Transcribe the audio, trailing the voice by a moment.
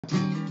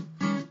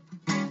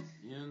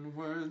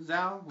Inwards,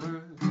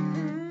 outwards.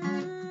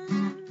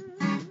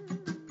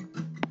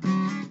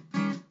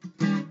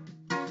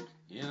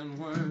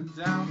 Inwards,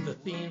 outwards. The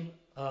theme,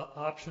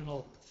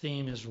 optional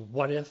theme, is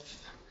what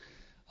if.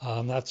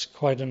 That's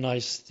quite a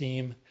nice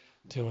theme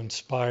to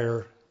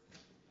inspire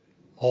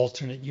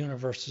alternate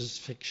universes,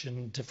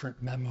 fiction,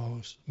 different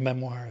memoirs.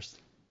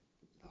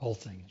 The whole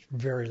thing is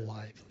very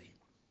lively.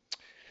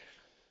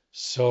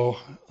 So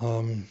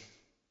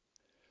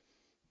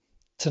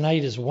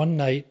tonight is one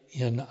night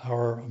in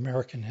our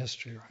American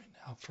history right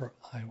now for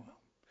IWOW.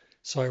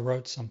 So I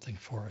wrote something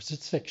for us.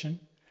 It's fiction.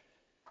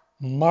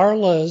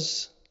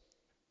 Marla's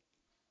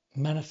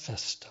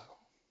Manifesto.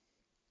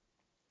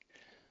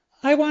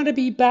 I want to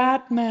be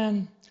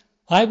Batman.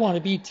 I want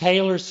to be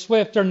Taylor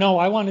Swift. Or no,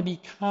 I want to be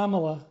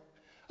Kamala.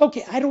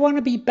 Okay, I don't want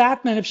to be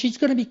Batman. If she's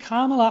going to be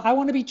Kamala, I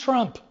want to be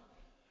Trump.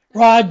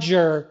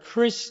 Roger,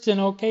 Kristen,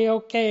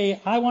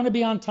 okay. I want to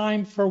be on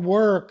time for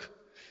work.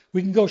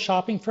 We can go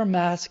shopping for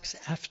masks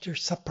after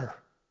supper.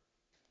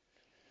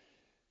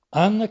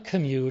 On the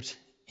commute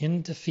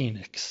into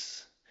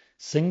Phoenix,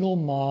 single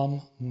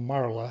mom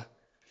Marla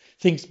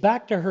thinks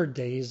back to her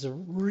days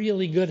of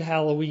really good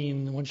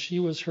Halloween when she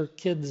was her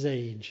kid's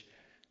age.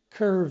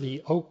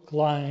 Curvy,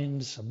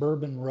 oak-lined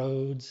suburban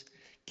roads,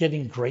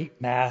 getting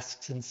great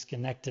masks in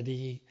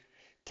Schenectady,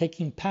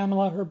 taking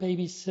Pamela, her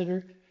baby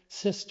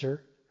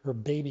sister,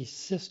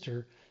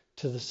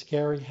 to the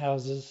scary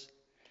houses,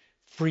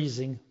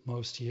 freezing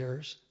most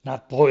years,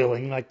 not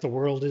boiling like the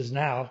world is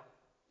now.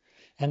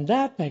 And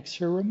that makes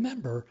her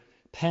remember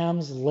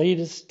Pam's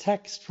latest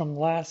text from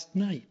last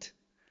night.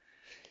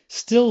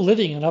 Still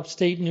living in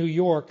upstate New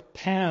York,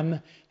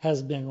 Pam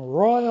has been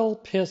royal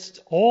pissed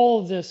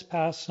all this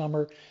past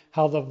summer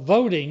how the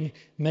voting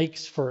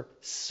makes for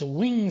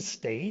swing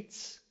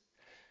states,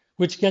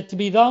 which get to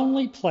be the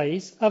only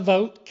place a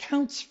vote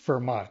counts for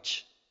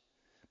much.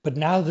 But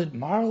now that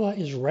Marla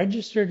is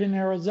registered in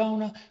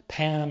Arizona,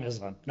 Pam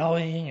is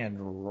annoying and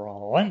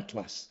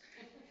relentless.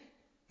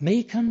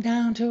 May come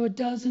down to a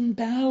dozen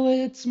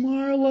ballots,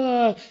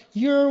 Marla.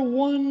 Your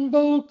one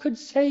vote could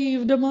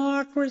save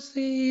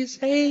democracy,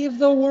 save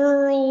the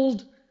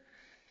world.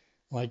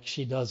 Like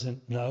she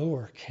doesn't know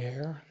or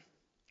care.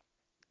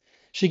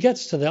 She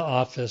gets to the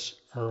office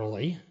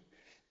early.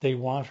 They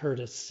want her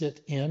to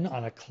sit in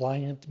on a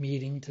client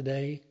meeting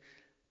today.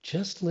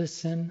 Just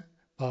listen,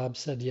 Bob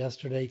said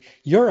yesterday.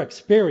 Your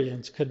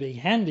experience could be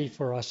handy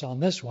for us on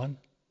this one.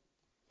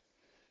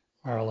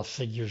 Marla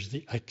figures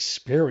the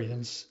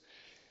experience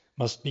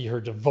must be her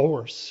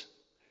divorce.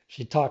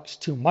 She talks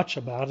too much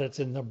about it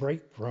in the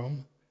break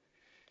room.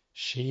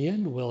 She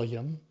and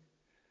William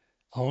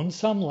own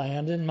some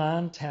land in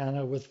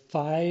Montana with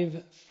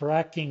 5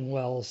 fracking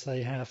wells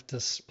they have to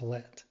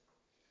split.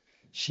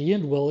 She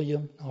and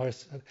William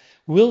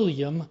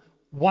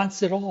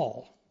wants it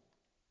all.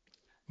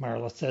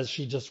 Marla says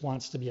she just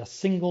wants to be a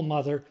single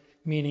mother,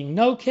 meaning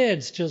no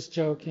kids, just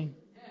joking.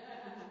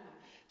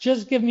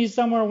 Just give me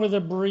somewhere with a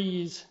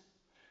breeze.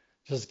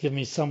 Just give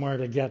me somewhere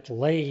to get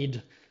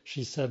laid,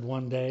 she said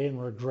one day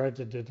and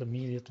regretted it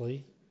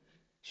immediately.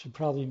 She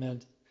probably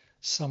meant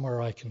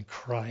somewhere I can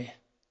cry.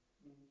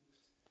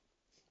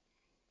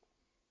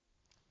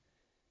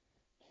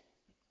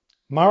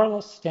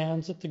 Marla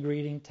stands at the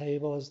greeting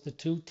table as the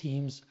 2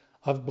 teams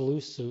of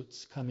blue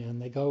suits come in.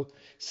 They go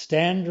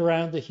stand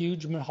around the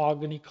huge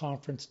mahogany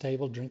conference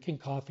table, drinking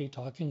coffee,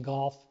 talking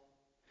golf.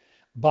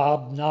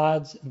 Bob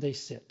nods and they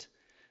sit.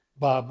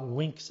 Bob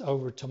winks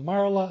over to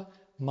Marla,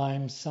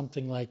 mimes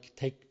something like,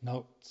 take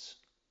notes.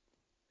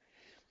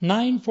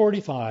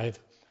 9:45,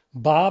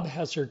 Bob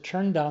has her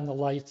turn down the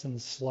lights and the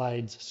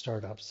slides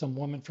start up. Some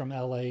woman from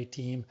LA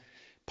team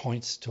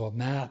points to a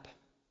map.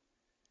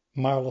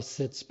 Marla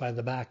sits by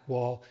the back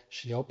wall.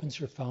 She opens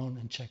her phone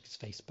and checks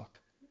Facebook.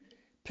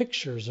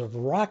 Pictures of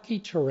rocky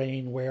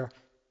terrain where,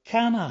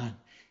 come on,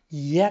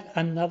 yet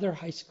another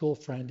high school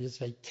friend is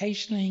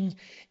vacationing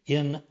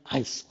in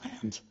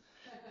Iceland.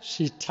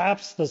 She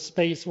taps the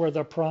space where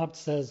the prompt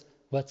says,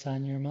 what's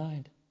on your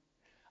mind?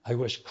 I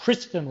wish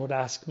Kristen would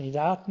ask me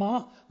that.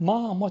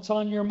 Mom, what's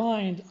on your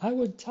mind? I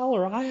would tell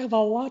her I have a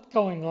lot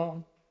going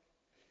on.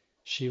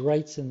 She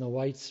writes in the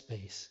white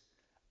space.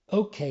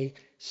 Okay,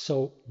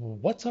 so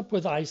what's up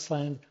with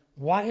Iceland?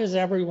 Why is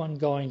everyone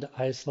going to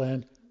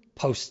Iceland?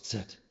 Posts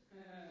it.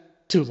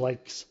 2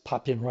 likes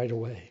pop in right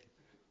away.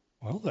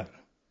 Well then.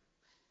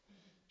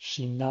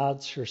 She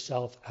nods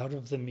herself out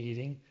of the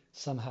meeting,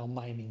 somehow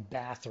miming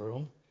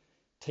bathroom,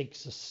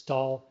 takes a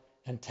stall,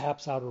 and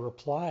taps out a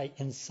reply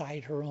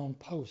inside her own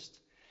post.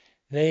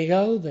 They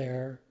go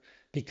there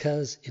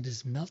because it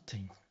is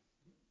melting.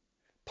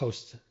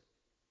 Posts it.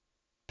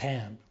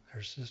 Pam,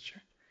 her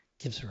sister,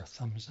 gives her a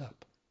thumbs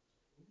up.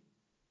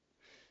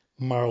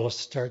 Marla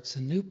starts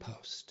a new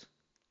post.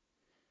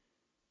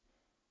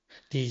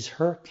 These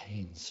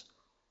hurricanes,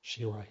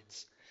 she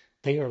writes,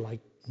 they are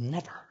like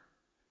never.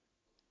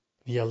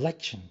 The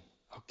election,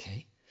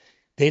 okay.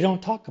 They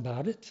don't talk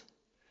about it.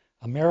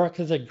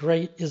 America the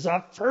Great is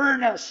a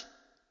furnace.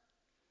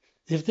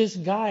 If this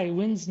guy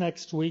wins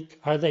next week,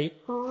 are they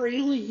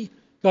really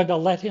Going to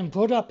let him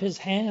put up his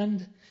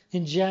hand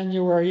in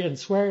January and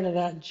swear to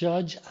that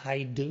judge,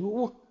 I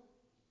do?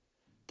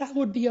 That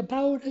would be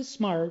about as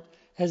smart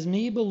as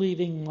me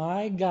believing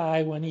my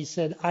guy when he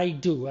said, I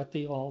do at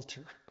the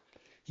altar.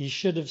 He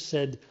should have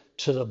said,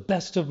 to the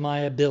best of my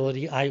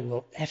ability, I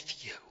will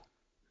F you.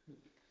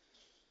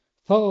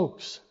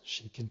 Folks,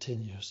 she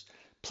continues,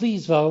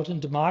 please vote,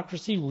 and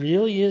democracy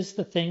really is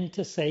the thing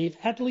to save,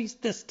 at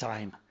least this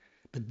time.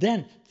 But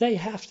then they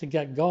have to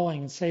get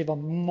going and save a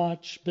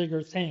much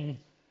bigger thing.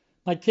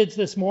 My kids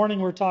this morning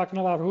were talking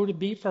about who to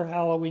be for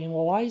Halloween.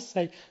 Well, I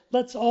say,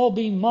 let's all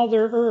be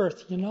Mother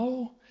Earth,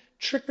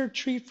 Trick or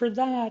treat for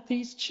that.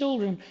 These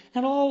children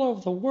and all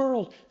over the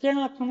world, they're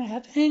not going to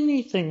have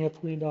anything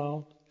if we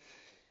don't.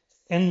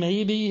 And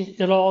maybe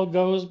it all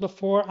goes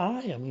before I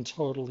am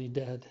totally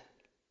dead.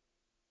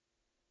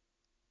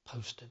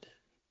 Posted it.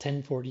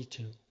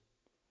 10:42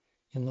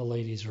 in the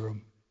ladies'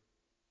 room.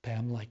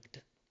 Pam liked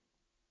it.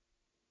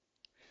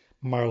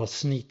 Marla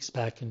sneaks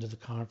back into the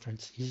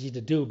conference. Easy to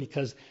do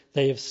because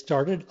they have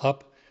started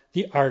up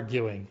the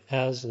arguing,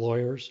 as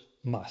lawyers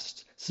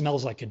must.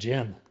 Smells like a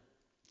gin.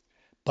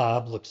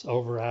 Bob looks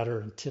over at her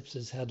and tips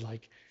his head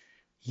like,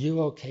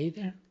 you okay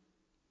there?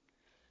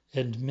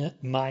 And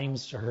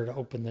mimes to her to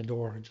open the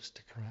door just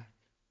a crack.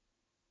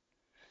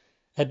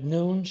 At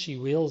noon, she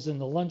wheels in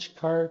the lunch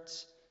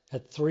carts.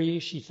 At 3,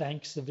 she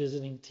thanks the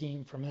visiting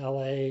team from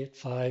LA. At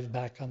 5,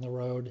 back on the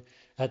road.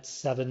 At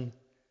 7,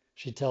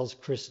 she tells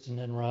Kristen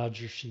and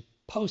Roger she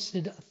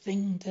posted a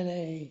thing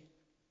today.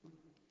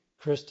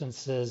 Kristen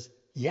says,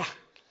 yeah,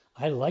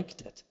 I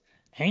liked it.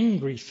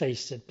 Angry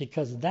faced it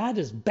because that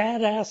is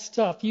badass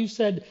stuff. You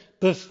said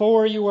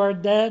before you are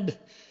dead.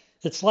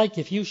 It's like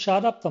if you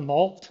shot up the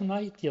mall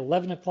tonight, the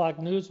 11 o'clock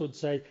news would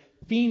say,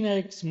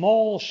 Phoenix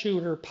mall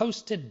shooter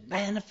posted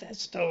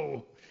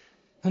manifesto.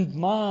 And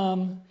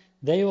Mom,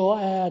 they will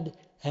add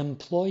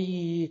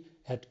employee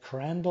at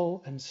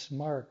Crandall and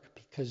Smark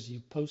because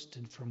you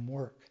posted from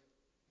work.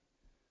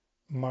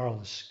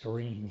 Marla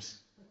screams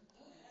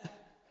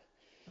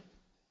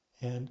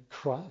and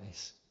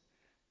cries.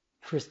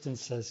 Kristen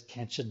says,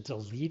 can't you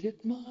delete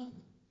it, Mom?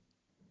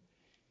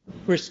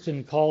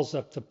 Kristen calls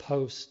up the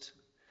Post.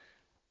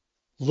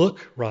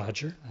 Look,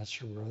 Roger, that's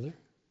her brother.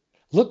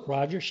 Look,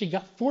 Roger, she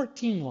got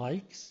 14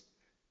 likes,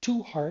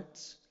 2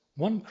 hearts,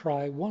 1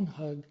 cry, 1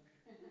 hug,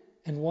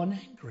 and 1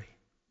 angry.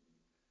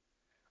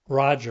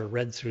 Roger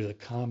read through the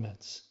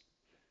comments.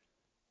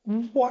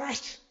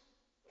 What?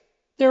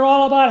 They're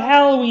all about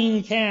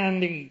Halloween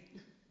candy.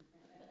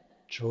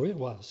 True it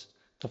was.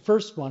 The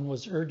first one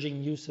was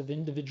urging use of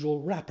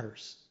individual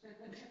wrappers.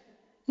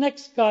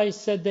 Next guy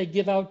said they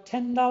give out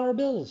 $10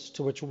 bills,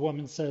 to which a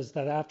woman says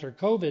that after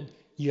COVID,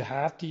 you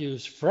have to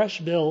use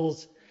fresh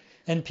bills,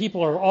 and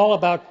people are all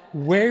about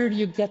where do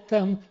you get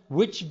them,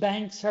 which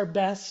banks are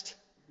best.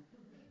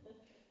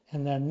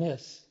 And then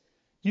this,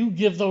 you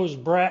give those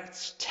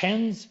brats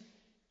tens,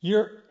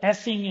 you're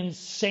effing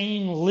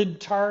insane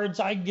libtards,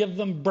 I give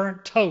them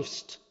burnt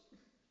toast.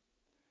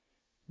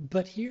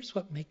 But here's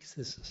what makes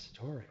this a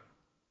story.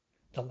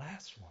 The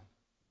last one.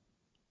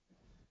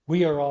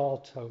 We are all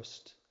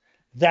toast.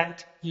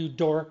 That, you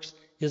dorks,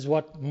 is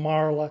what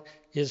Marla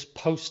is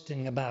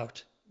posting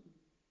about.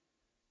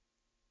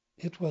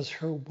 It was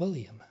her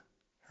William,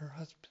 her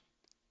husband.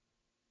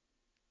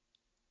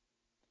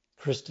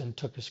 Kristen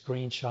took a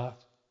screenshot.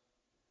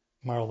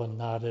 Marla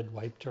nodded,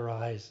 wiped her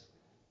eyes,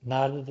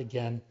 nodded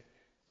again,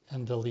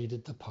 and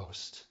deleted the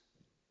post.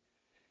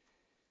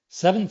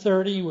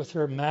 7:30, with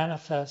her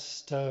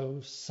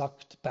manifesto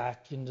sucked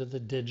back into the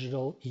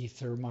digital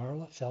ether,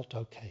 Marla felt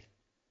okay.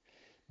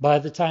 By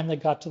the time they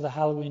got to the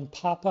Halloween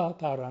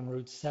pop-up out on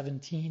Route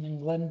 17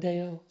 in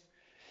Glendale,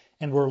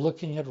 and were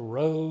looking at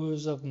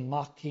rows of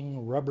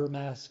mocking rubber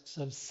masks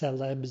of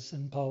celebs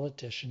and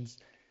politicians,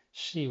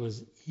 she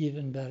was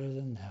even better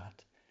than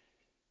that.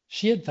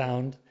 She had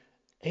found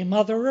a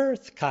Mother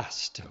Earth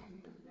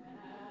costume.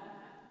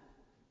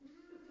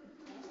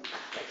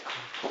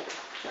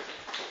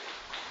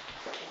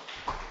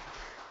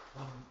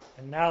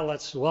 And now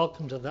let's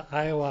welcome to the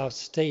IWOW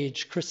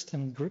stage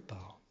Kristen Grippo.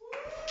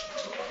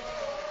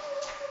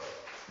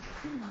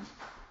 Thank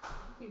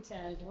you,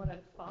 Ted. What a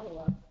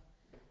follow-up.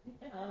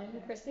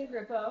 I'm Kristen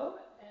Grippo,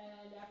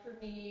 and after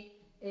me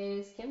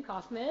is Kim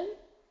Kaufman,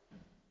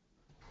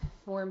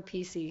 Form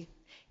PC.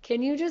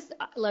 Can you just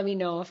let me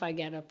know if I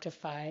get up to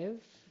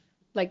 5?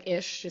 Like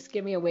ish, just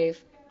give me a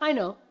wave. I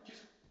know.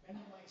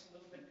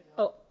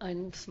 Oh,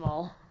 I'm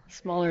small.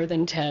 Smaller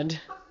than Ted.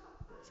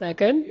 Is that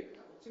good?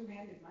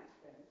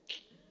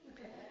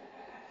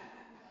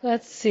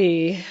 Let's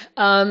see.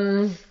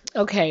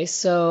 Okay,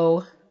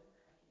 so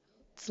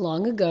it's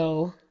long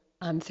ago.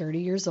 I'm 30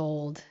 years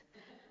old.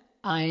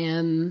 I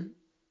am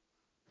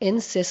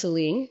in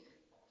Sicily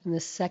in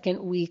the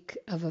second week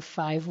of a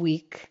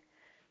 5-week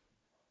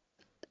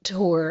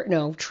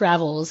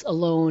travels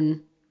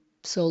alone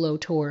solo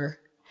tour.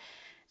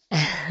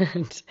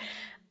 And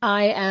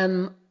I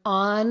am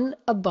on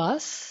a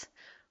bus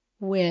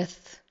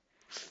with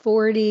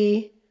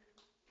 40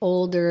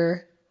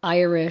 older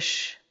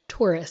Irish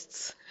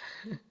tourists.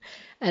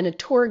 and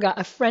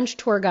a French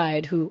tour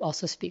guide who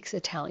also speaks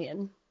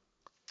Italian.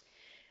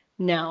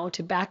 Now,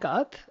 to back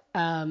up,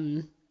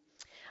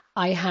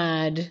 I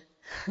had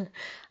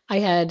I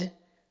had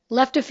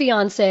left a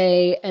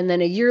fiance, and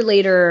then a year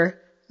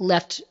later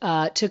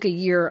took a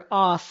year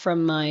off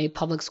from my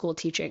public school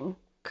teaching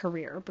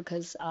career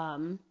because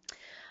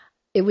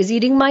it was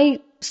eating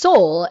my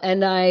soul,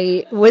 and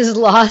I was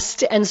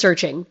lost and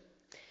searching.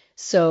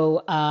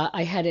 So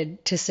I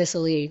headed to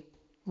Sicily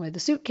with a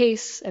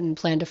suitcase and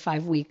planned a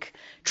 5-week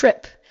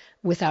trip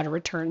without a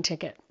return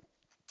ticket,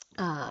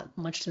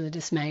 much to the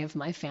dismay of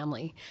my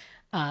family.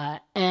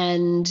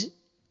 And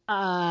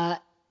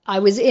I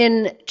was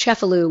in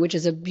Cefalù, which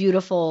is a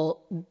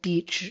beautiful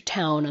beach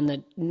town on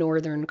the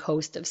northern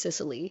coast of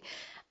Sicily.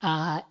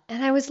 And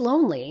I was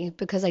lonely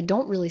because I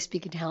don't really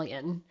speak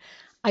Italian.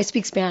 I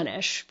speak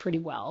Spanish pretty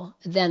well.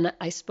 Then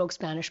I spoke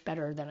Spanish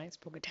better than I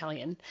spoke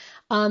Italian.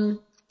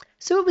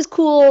 So it was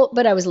cool,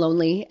 but I was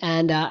lonely.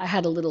 And I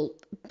had a little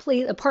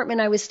apartment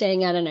I was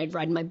staying at, and I'd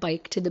ride my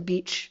bike to the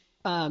beach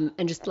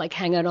and just like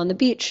hang out on the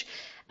beach.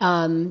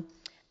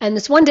 And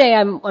this one day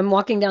I'm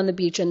walking down the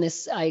beach, and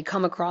I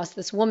come across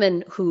this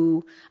woman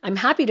who I'm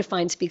happy to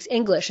find speaks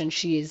English, and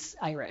she's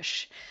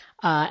Irish.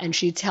 And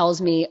she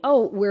tells me,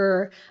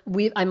 "Oh,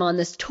 I'm on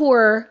this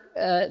tour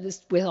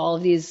with all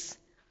of these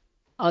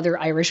other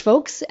Irish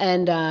folks,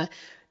 and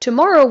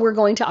tomorrow we're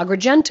going to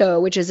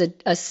Agrigento, which is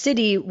a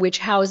city which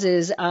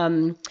houses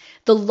the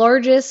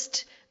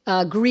largest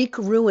Greek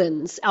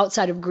ruins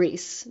outside of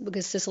Greece,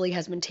 because Sicily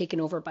has been taken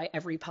over by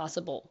every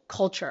possible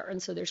culture,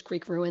 and so there's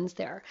Greek ruins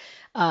there.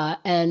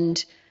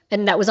 And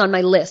that was on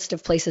my list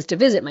of places to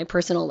visit, my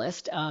personal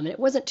list. And it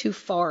wasn't too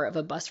far of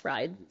a bus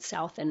ride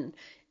south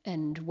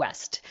and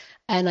west.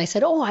 And I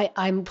said,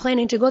 I'm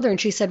planning to go there. And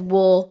she said,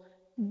 well,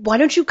 why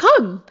don't you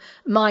come?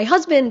 My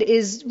husband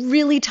is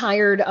really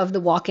tired of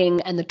the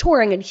walking and the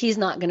touring, and he's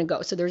not going to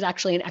go. So there's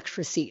actually an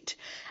extra seat.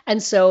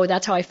 And so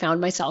that's how I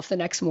found myself the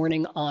next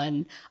morning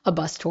on a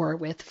bus tour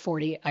with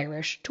 40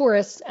 Irish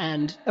tourists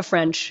and a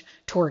French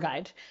tour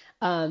guide.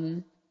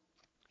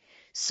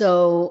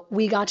 So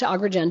we got to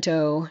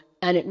Agrigento,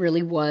 and it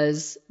really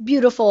was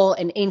beautiful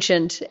and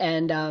ancient,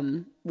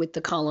 and with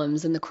the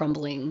columns and the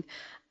crumbling.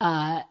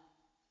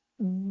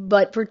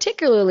 But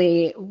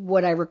particularly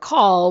what I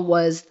recall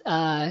was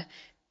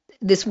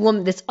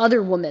this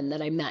other woman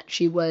that I met.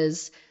 She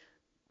was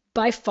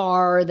by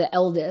far the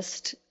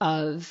eldest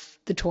of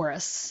the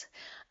tourists.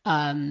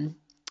 And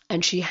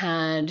she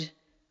had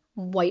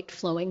white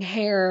flowing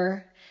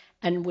hair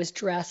and was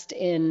dressed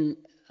in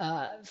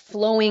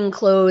flowing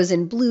clothes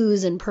in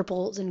blues and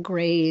purples and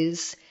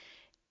grays.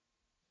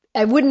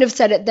 I wouldn't have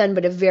said it then,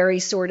 but a very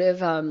sort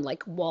of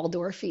like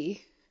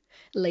Waldorfy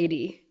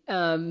lady.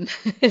 Like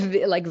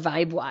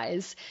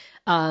vibe-wise.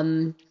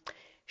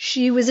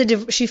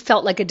 She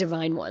felt like a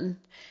divine one,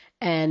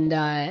 and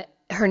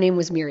her name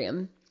was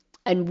Miriam,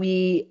 and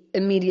we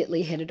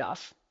immediately hit it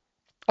off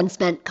and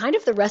spent kind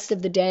of the rest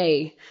of the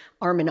day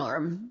arm in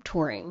arm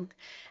touring.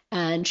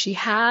 And she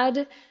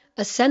had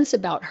a sense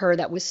about her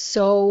that was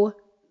so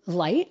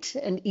light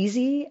and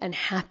easy and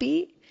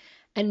happy,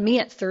 and me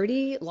at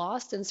 30,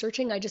 lost and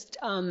searching, I just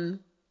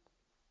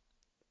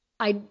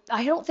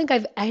I don't think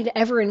I had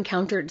ever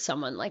encountered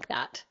someone like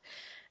that.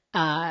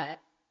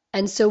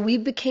 And so we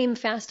became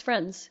fast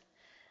friends.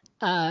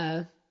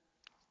 We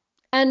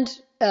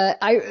went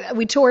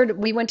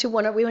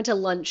to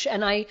lunch,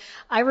 and I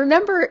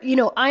remember,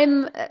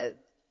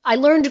 I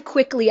learned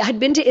quickly. I had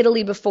been to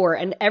Italy before,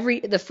 and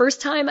the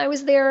first time I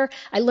was there,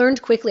 I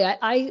learned quickly.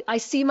 I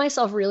see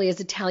myself really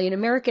as Italian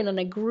American, and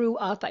I grew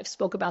up, I've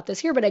spoke about this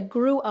here, but I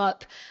grew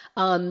up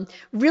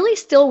really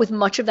still with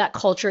much of that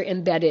culture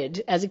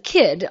embedded as a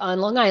kid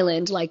on Long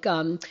Island. Like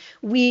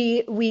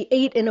we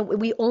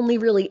only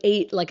really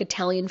ate like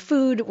Italian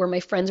food, where my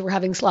friends were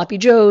having sloppy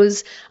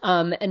joes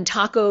and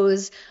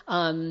tacos.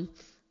 I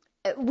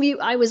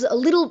was a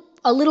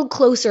little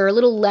closer, a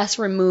little less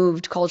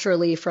removed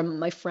culturally from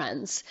my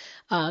friends.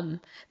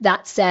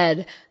 That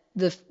said,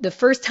 the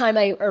first time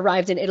I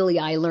arrived in Italy,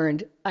 I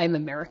learned I'm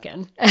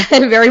American.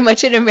 I'm very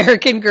much an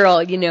American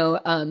girl,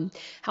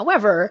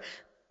 However,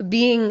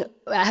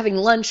 having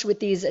lunch with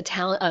these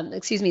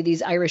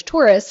these Irish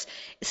tourists,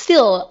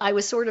 still I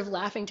was sort of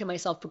laughing to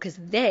myself because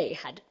they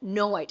had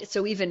no idea.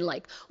 So even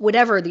like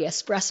whatever, the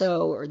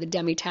espresso or the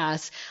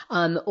demi-tasse,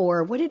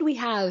 or what did we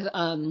have?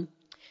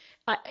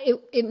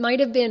 It might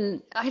have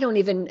been,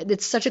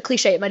 it's such a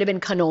cliche, it might have been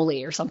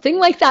cannoli or something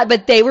like that,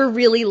 but they were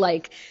really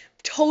like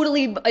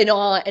totally in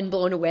awe and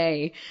blown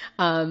away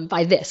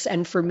by this.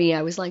 And for me,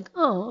 I was like,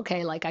 oh,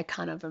 okay, like I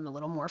kind of am a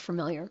little more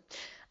familiar.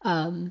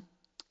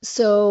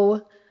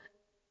 So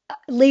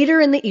later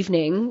in the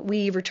evening,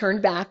 we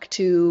returned back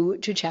to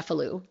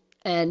Cefalù,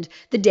 and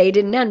the day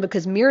didn't end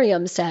because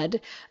Miriam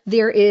said,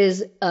 there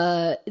is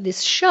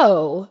this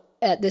show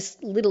at this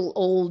little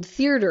old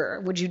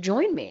theater. Would you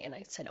join me? And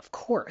I said, of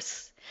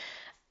course.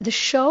 The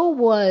show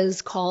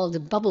was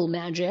called Bubble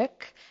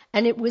Magic,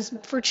 And it was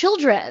for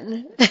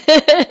children.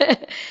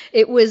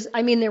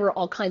 I mean, there were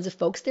all kinds of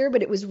folks there,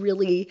 but it was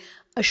really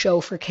a show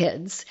for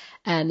kids.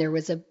 And there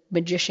was a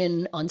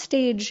magician on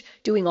stage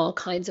doing all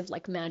kinds of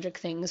like magic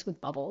things with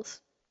bubbles.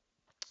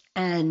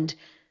 And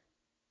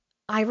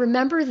I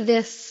remember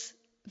this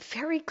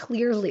very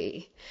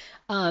clearly,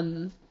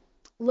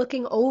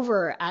 looking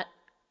over at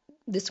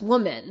this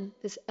woman,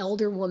 this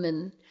elder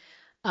woman,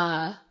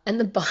 and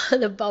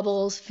the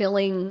bubbles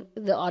filling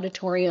the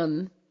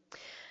auditorium,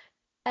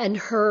 and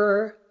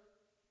her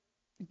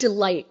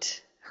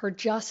delight, her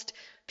just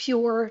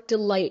pure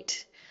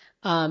delight,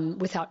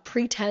 without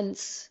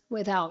pretense,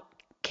 without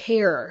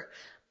care,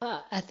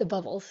 at the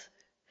bubbles.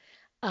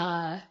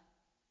 And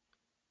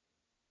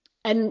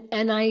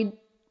I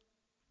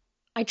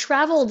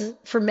traveled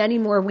for many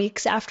more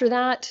weeks after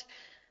that,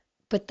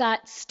 but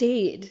that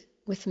stayed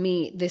with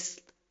me, this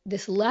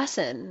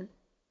lesson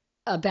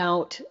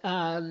about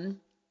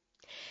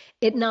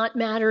it not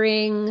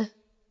mattering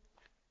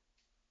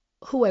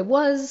who I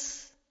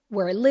was,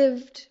 where I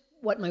lived,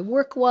 what my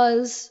work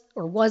was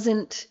or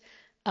wasn't,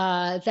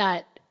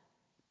 that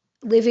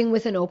living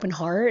with an open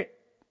heart,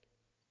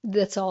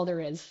 that's all there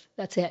is.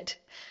 That's it.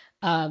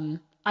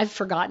 I've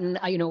forgotten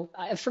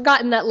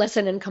that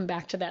lesson and come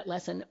back to that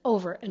lesson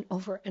over and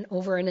over and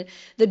over. And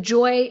the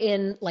joy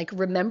in like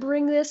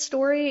remembering this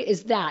story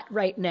is that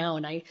right now.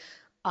 And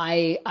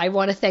I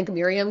want to thank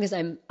Miriam because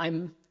it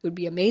would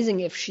be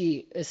amazing if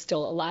she is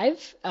still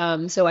alive.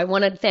 So I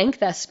want to thank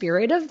the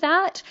spirit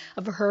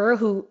of her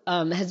who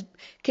has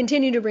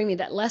continued to bring me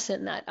that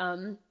lesson that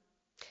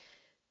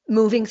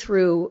moving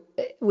through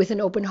with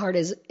an open heart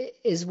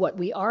is what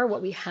we are,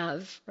 what we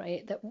have,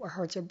 right? That our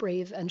hearts are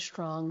brave and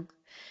strong.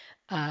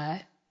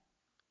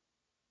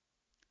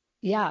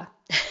 Yeah.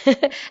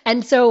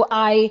 And so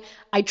I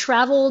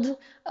traveled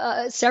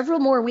several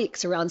more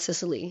weeks around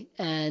Sicily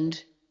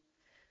and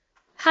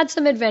had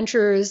some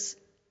adventures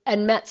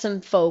and met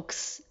some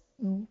folks,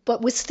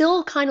 but was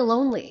still kind of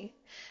lonely.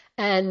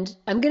 And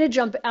I'm going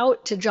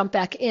to jump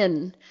back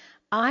in.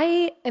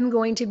 I am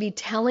going to be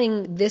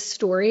telling this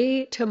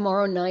story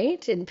tomorrow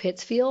night in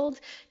Pittsfield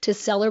to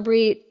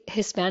celebrate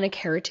Hispanic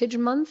Heritage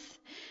Month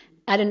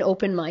at an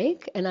open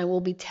mic, and I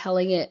will be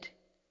telling it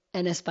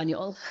in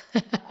Espanol.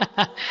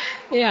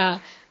 Yeah,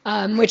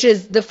 which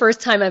is the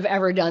first time I've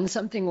ever done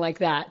something like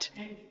that.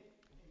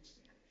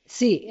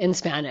 Sí, in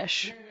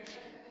Spanish.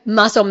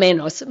 Más o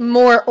menos,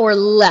 more or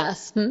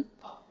less.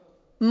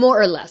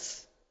 More or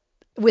less,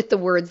 with the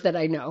words that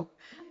I know.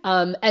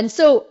 And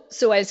so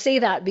I say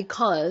that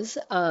because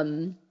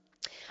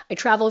I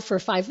traveled for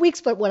 5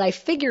 weeks, but what I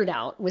figured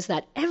out was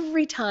that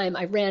every time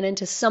I ran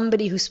into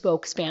somebody who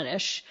spoke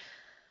Spanish,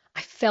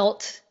 I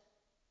felt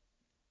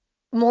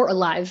more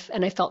alive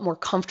and I felt more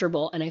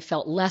comfortable and I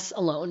felt less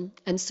alone.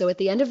 And so at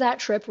the end of that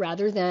trip,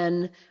 rather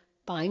than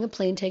buying a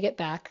plane ticket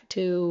back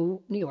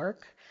to New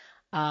York,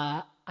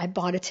 I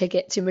bought a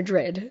ticket to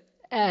Madrid.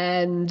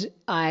 And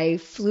I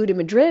flew to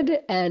Madrid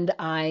and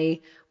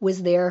I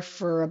was there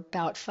for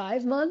about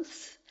 5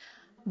 months.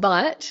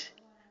 But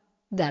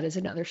that is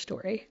another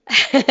story.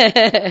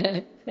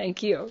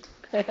 Thank you.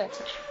 Okay,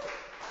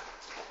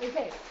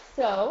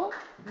 so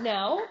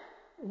now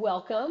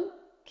welcome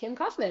Kim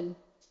Kaufman.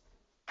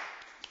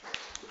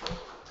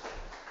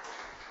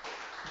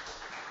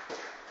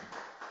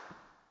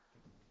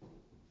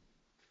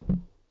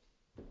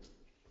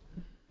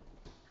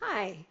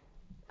 Hi,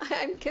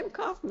 I'm Kim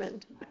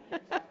Kaufman.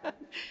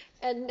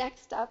 And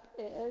next up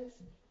is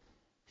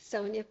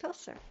Sonia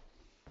Pilser.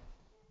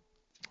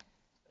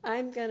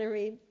 I'm going to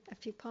read a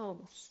few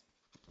poems.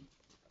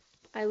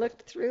 I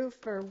looked through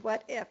for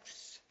what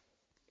ifs.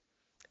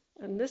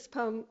 And this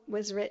poem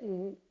was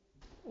written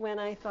when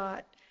I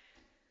thought,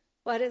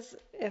 what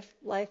if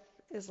life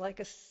is like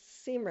a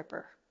seam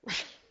ripper?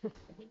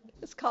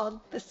 It's called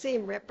The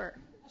Seam Ripper.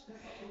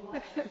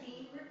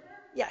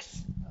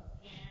 Yes.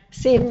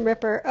 Seam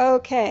Ripper,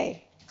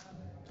 okay.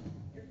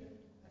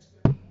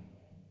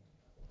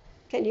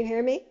 Can you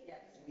hear me? Yes.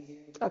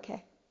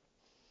 Okay.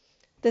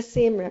 The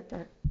Seam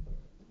Ripper.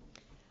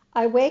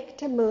 I wake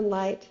to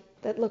moonlight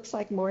that looks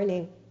like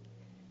morning,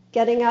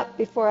 getting up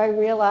before I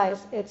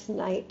realize it's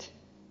night.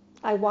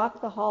 I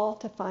walk the hall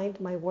to find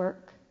my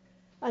work,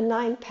 a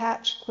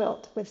 9-patch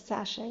quilt with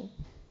sashing.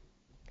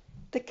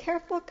 The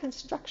careful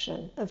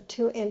construction of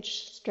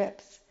 2-inch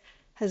strips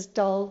has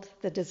dulled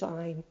the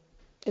design.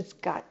 It's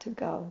got to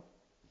go.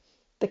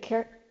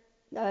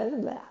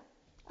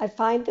 I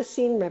find the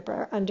seam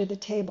ripper under the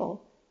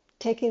table.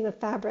 Taking the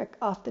fabric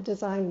off the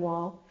design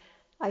wall,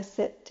 I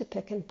sit to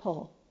pick and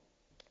pull.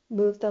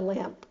 Move the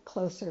lamp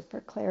closer for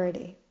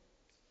clarity.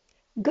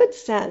 Good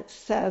sense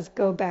says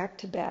go back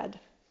to bed,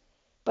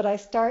 but I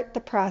start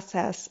the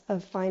process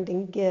of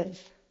finding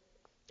give,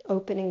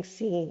 opening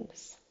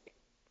seams,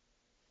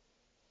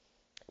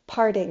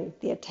 parting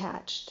the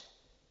attached.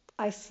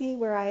 I see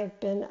where I have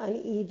been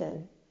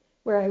uneven,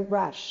 where I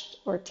rushed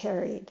or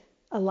tarried,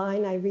 a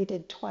line I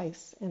readed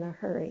twice in a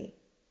hurry.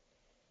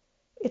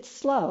 It's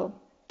slow,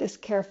 this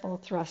careful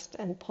thrust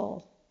and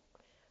pull.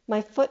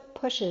 My foot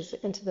pushes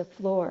into the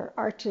floor,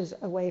 arches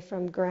away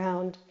from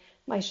ground.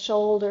 My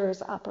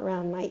shoulders up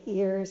around my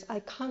ears, I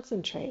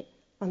concentrate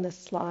on the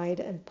slide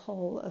and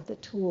pull of the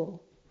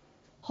tool.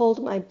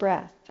 Hold my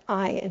breath,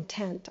 eye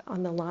intent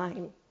on the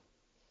line.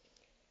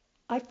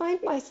 I find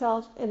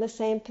myself in the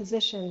same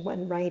position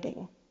when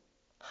writing,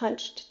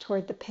 hunched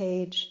toward the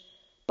page,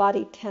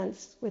 body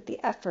tense with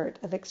the effort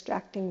of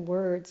extracting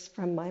words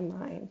from my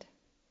mind.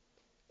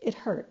 It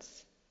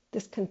hurts,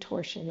 this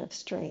contortion of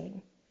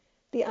strain,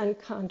 the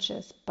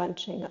unconscious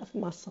bunching of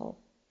muscle,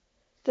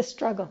 the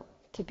struggle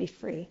to be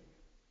free.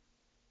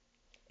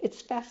 It's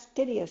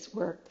fastidious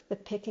work, the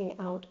picking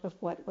out of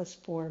what was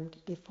formed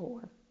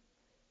before,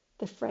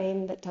 the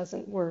frame that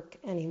doesn't work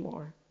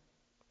anymore.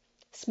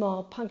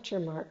 Small puncture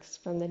marks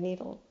from the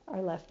needle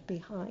are left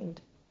behind.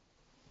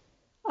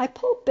 I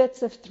pull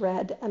bits of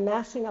thread,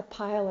 amassing a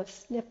pile of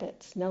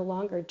snippets no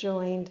longer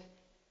joined.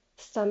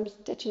 Some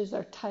stitches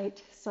are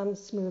tight, some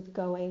smooth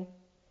going.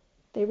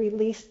 They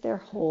release their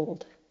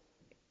hold.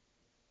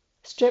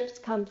 Strips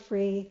come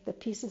free, the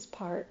pieces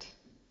part.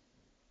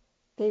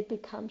 They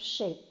become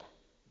shape,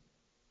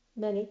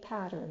 many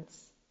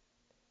patterns.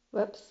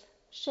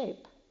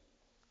 Shape,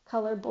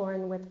 color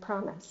born with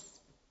promise.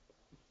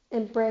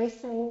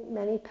 Embracing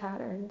many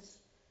patterns,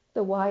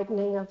 the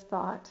widening of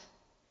thought,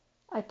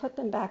 I put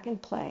them back in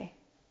play,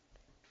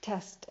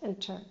 test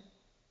and turn,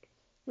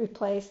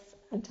 replace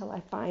until I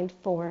find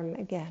form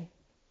again.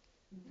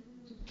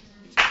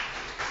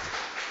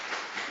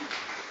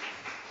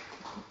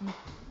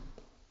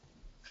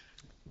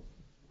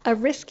 A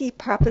risky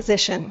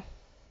proposition.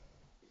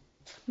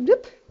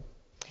 Whoop.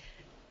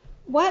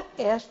 What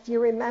if you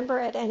remember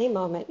at any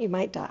moment you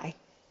might die?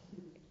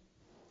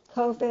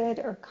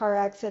 COVID or car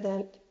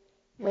accident,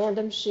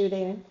 random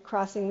shooting,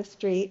 crossing the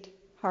street,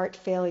 heart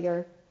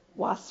failure,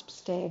 wasp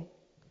sting.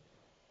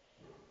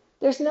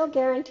 There's no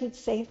guaranteed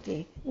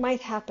safety. It might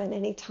happen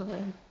any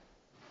time.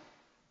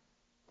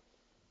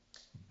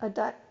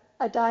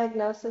 A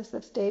diagnosis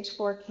of stage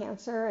 4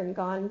 cancer and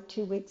gone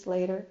 2 weeks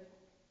later,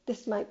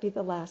 this might be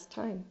the last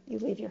time you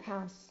leave your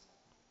house.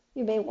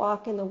 You may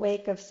walk in the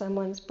wake of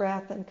someone's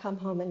breath and come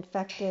home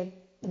infected,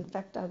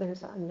 infect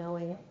others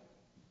unknowing.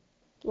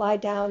 Lie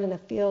down in a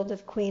field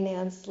of Queen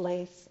Anne's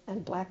lace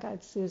and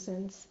black-eyed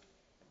Susans.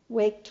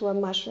 Wake to a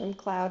mushroom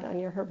cloud on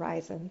your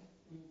horizon.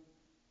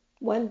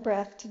 One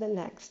breath to the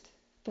next,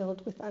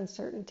 filled with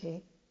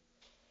uncertainty.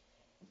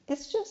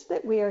 It's just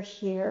that we are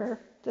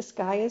here. The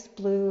sky is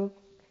blue.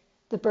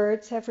 The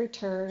birds have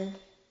returned.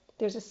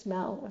 There's a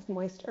smell of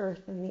moist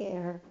earth in the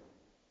air.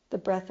 The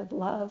breath of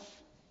love,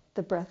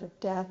 the breath of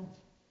death,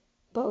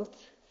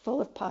 both full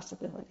of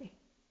possibility.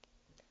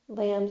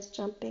 Lambs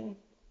jumping,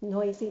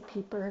 noisy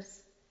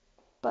peepers,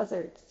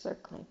 buzzards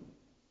circling.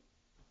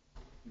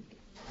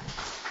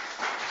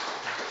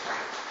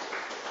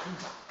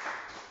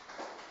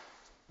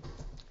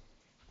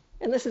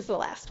 And this is the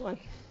last one.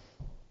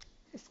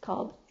 It's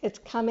called It's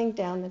Coming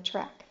Down the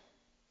Track.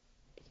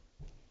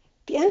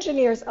 The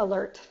engineer's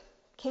alert.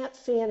 Can't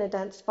see in a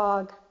dense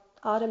fog.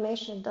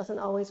 Automation doesn't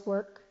always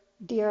work.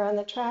 Deer on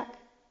the track.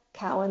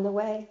 Cow in the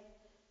way.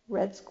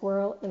 Red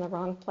squirrel in the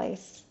wrong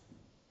place.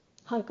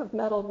 Hunk of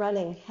metal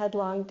running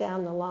headlong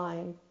down the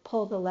line.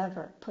 Pull the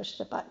lever, push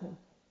the button.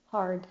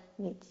 Hard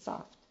meets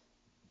soft.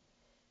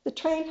 The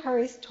train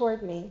hurries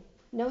toward me.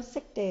 No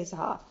sick days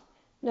off.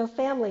 No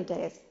family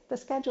days. The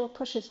schedule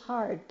pushes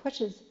hard,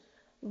 pushes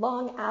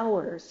long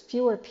hours,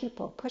 fewer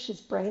people, pushes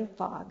brain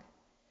fog.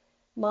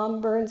 Mom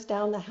burns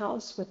down the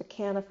house with a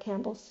can of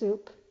Campbell's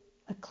soup.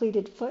 A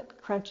cleated foot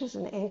crunches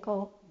an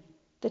ankle.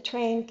 The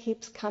train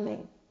keeps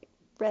coming,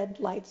 red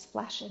lights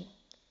flashing.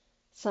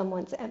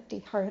 Someone's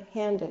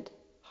empty-handed,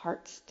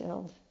 heart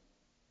stilled.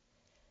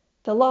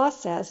 The law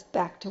says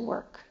back to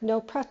work.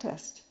 No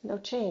protest, no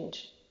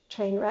change.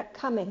 Train wreck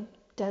coming,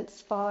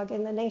 dense fog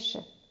in the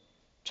nation.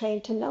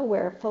 Train to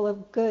nowhere full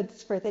of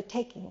goods for the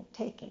taking.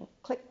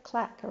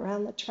 Click-clack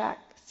around the track,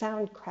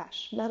 sound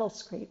crash, metal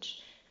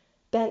screech.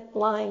 Bent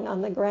lying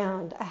on the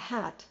ground, a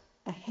hat,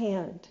 a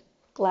hand,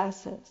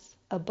 glasses,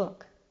 a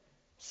book,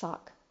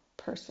 sock,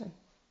 person.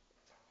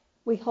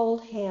 We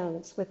hold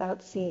hands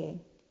without seeing,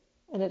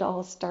 and it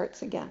all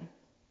starts again.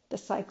 The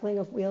cycling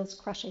of wheels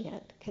crushing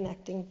it,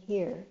 connecting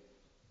here,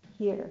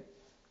 here.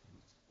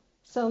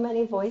 So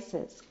many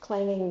voices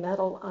clanging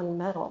metal on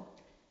metal.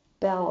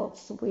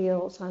 Bells,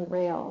 wheels on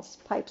rails,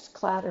 pipes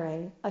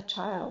clattering, a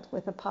child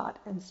with a pot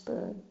and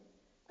spoon,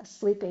 a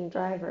sleeping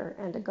driver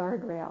and a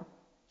guardrail.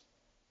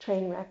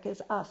 Train wreck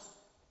is us,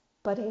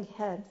 butting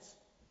heads,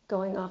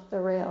 going off the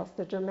rails,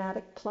 the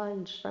dramatic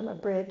plunge from a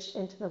bridge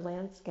into the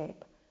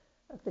landscape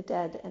of the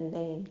dead and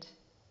maimed.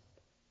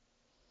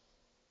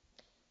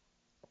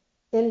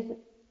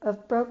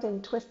 Of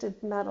broken,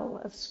 twisted metal,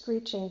 of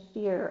screeching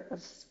fear,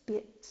 of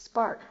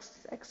sparks,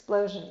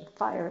 explosion,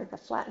 fire, the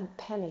flattened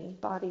penny,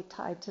 body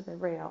tied to the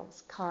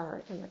rails,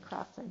 car in the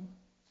crossing.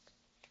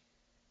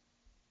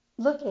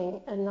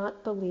 Looking and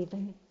not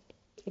believing,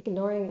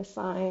 ignoring the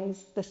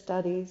signs, the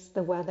studies,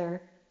 the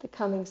weather, the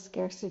coming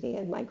scarcity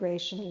and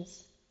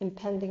migrations,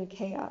 impending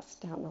chaos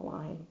down the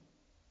line,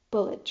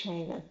 bullet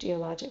train of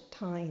geologic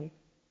time.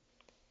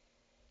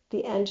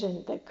 the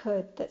engine that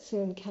could, that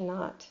soon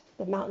cannot,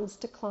 the mountains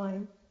to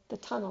climb, the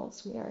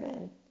tunnels we are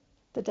in,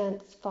 the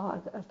dense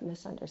fog of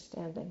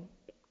misunderstanding.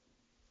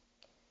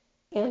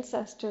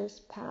 Ancestors,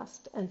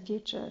 past and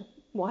future,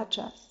 watch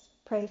us,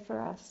 pray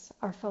for us,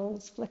 our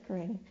phones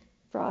flickering,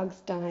 frogs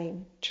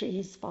dying,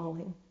 trees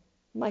falling,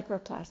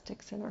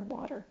 microplastics in our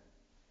water.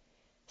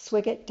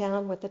 Swig it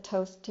down with a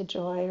toast to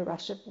joy, a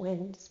rush of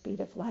wind, speed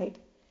of light.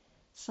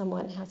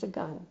 Someone has a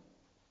gun.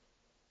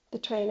 The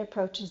train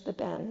approaches the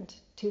bend,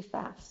 too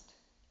fast,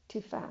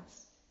 too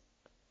fast.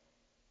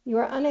 You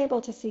are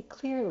unable to see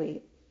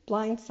clearly,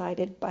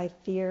 blindsided by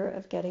fear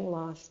of getting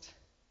lost,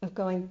 of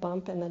going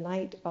bump in the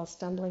night while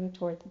stumbling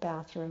toward the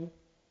bathroom.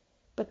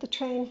 But the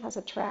train has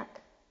a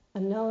track, a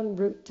known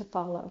route to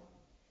follow.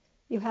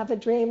 You have a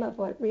dream of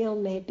what real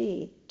may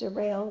be,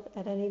 derailed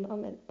at any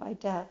moment by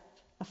death,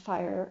 a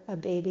fire, a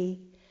baby,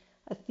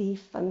 a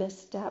thief, a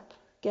misstep,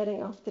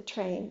 getting off the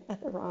train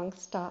at the wrong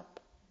stop.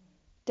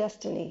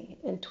 Destiny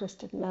in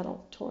twisted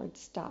metal towards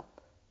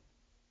stop.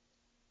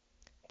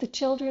 The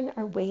children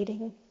are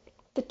waiting.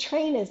 The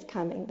train is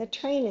coming. The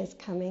train is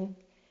coming.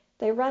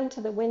 They run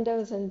to the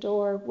windows and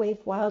door, wave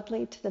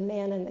wildly to the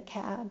man in the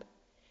cab.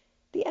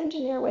 The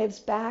engineer waves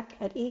back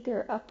at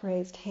eager,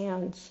 upraised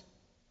hands.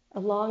 A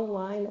long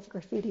line of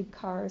graffitied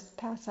cars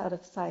pass out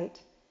of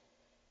sight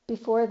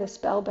before the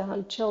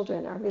spellbound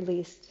children are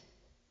released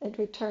and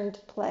return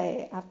to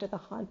play after the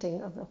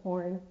haunting of the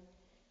horn.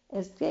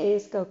 As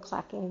days go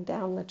clacking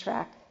down the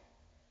track,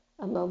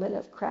 a moment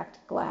of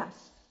cracked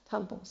glass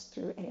tumbles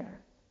through air.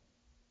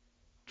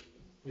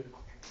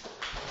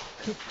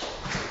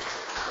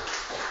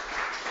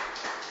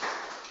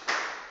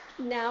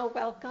 Now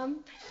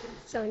welcome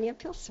Sonia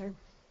Pilser.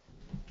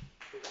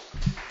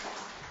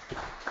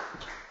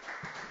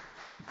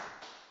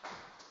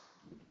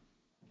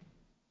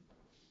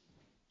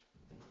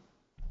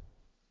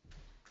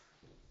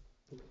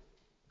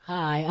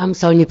 Hi, I'm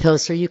Sonia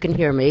Pilser. You can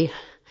hear me.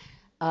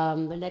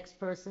 The next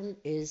person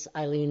is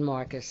Eileen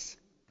Marcus.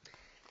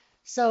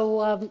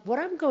 So what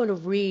I'm going to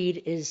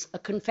read is a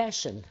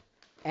confession,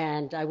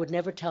 and I would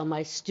never tell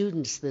my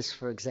students this,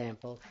 for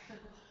example,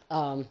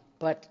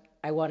 but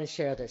I want to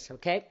share this,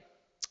 okay?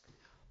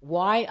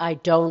 Why I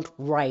don't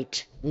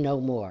write no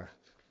more.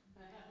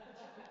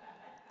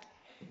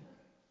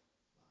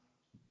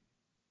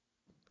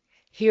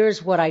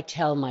 Here's what I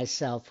tell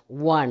myself.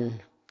 1,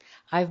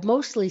 I've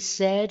mostly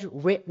said,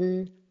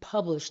 written,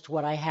 published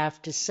what I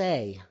have to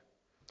say.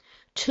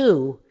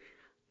 2,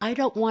 I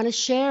don't want to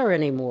share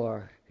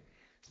anymore.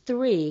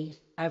 3,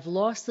 I've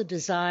lost the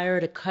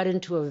desire to cut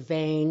into a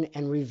vein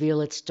and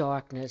reveal its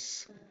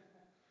darkness.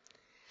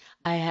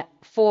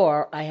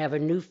 4, I have a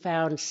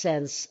newfound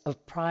sense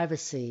of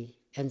privacy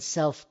and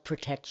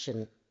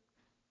self-protection.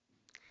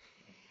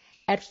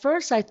 At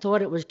first, I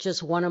thought it was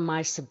just one of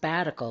my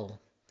sabbaticals.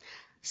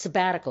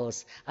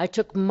 I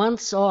took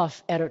months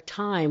off at a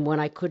time when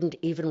I couldn't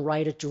even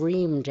write a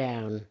dream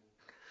down,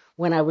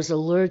 when I was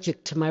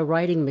allergic to my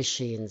writing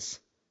machines.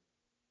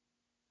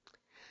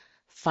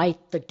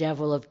 Fight the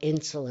devil of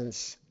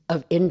indolence.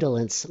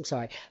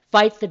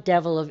 Fight the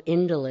devil of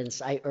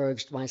indolence, I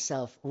urged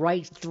myself.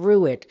 Write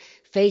through it.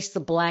 Face the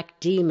black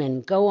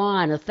demon. Go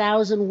on,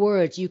 1,000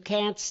 words. You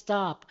can't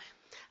stop.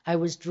 I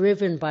was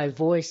driven by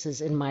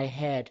voices in my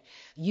head.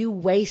 You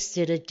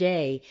wasted a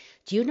day.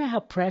 Do you know how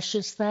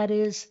precious that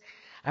is?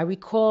 I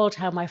recalled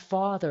how my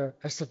father,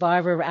 a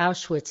survivor of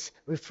Auschwitz,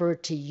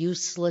 referred to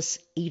useless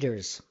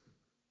eaters.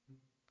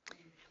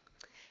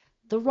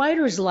 The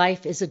writer's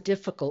life is a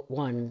difficult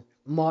one,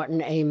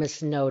 Martin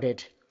Amis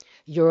noted.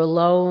 You're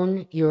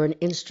alone, you're an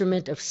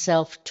instrument of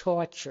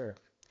self-torture.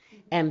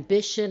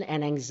 Ambition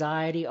and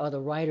anxiety are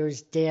the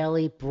writer's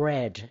daily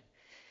bread,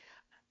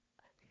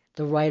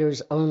 the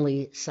writer's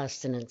only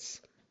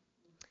sustenance.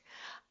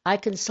 I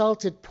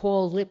consulted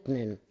Paul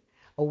Lipman,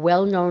 a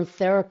well-known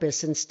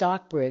therapist in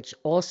Stockbridge,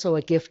 also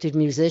a gifted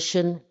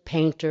musician,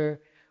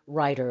 painter,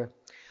 writer.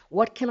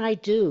 What can I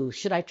do?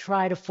 Should I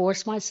try to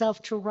force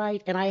myself to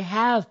write? And I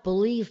have,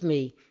 believe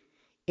me,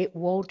 it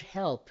won't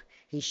help.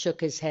 He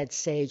shook his head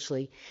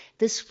sagely.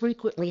 This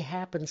frequently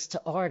happens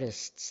to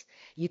artists.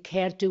 You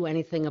can't do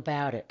anything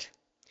about it.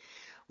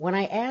 When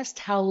I asked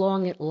how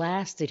long it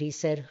lasted, he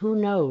said, who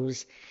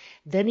knows?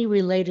 Then he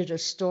related a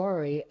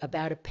story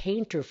about a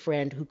painter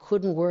friend who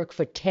couldn't work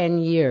for 10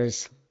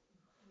 years.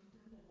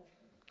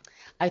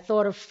 I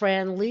thought of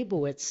Fran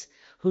Lebowitz,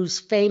 whose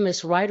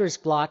famous writer's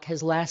block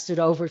has lasted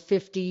over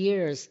 50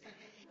 years,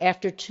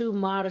 after 2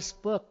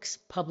 modest books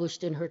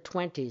published in her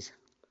 20s.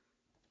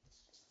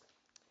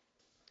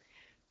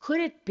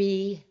 Could it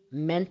be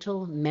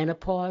mental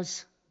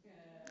menopause?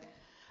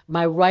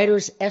 My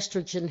writer's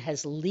estrogen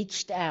has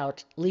leached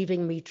out,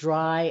 leaving me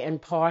dry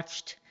and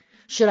parched.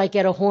 Should I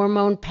get a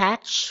hormone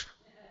patch?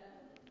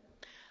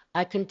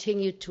 I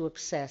continued to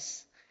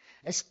obsess,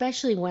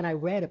 especially when I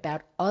read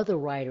about other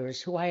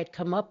writers who I had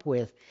come up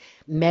with,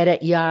 met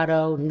at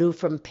IWOW, knew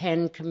from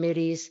pen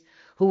committees,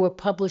 who were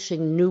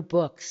publishing new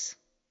books.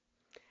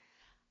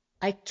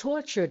 I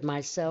tortured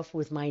myself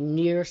with my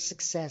near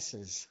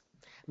successes,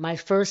 My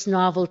first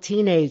novel,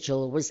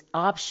 Teenager, was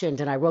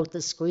optioned, and I wrote the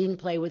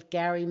screenplay with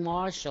Gary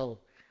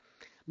Marshall.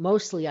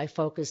 Mostly I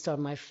focused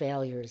on my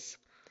failures.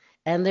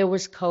 And there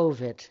was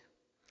COVID.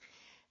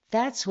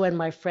 That's when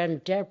my friend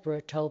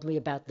Deborah told me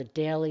about the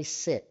Daily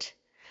Sit,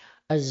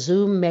 a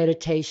Zoom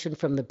meditation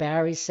from the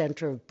Barry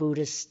Center of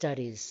Buddhist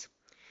Studies.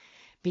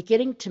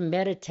 Beginning to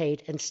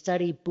meditate and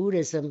study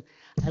Buddhism,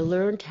 I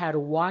learned how to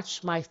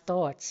watch my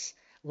thoughts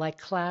like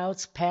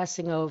clouds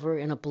passing over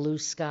in a blue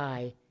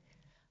sky.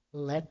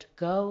 Let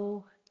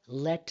go,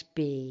 let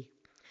be.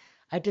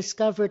 I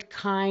discovered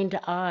kind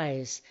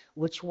eyes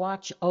which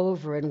watch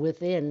over and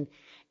within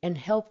and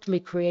helped me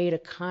create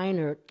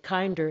a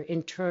kinder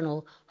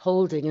internal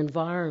holding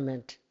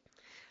environment.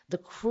 The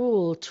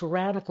cruel,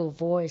 tyrannical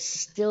voice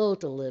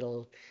stilled a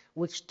little,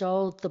 which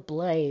dulled the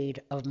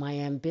blade of my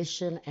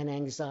ambition and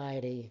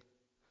anxiety.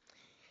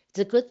 It's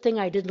a good thing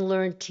I didn't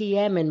learn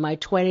TM in my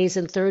 20s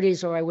and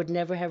 30s, or I would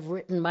never have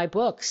written my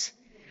books.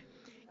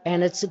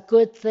 And it's a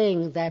good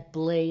thing that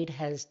blade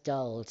has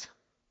dulled.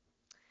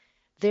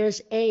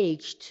 There's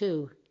age,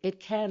 too. It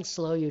can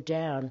slow you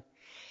down.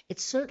 It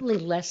certainly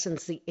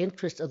lessens the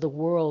interest of the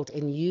world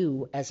in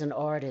you as an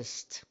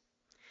artist.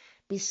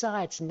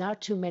 Besides,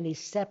 not too many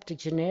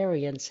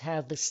septuagenarians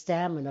have the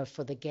stamina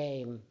for the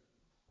game.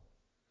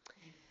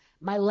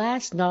 My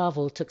last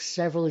novel took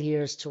several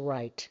years to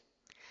write.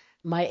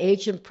 My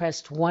agent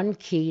pressed one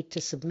key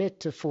to submit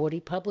to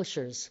 40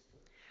 publishers.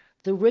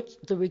 The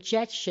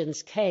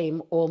rejections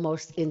came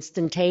almost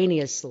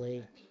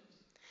instantaneously.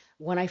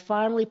 When I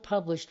finally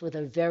published with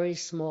a very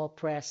small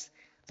press,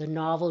 the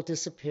novel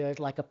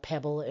disappeared like a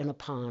pebble in a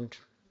pond.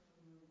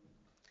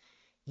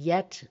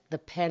 Yet the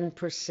pen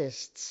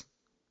persists.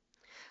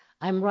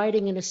 I'm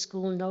writing in a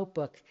school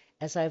notebook,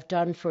 as I've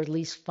done for at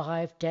least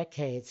 5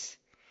 decades.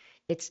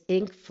 Its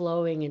ink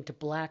flowing into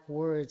black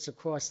words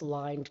across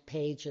lined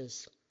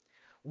pages.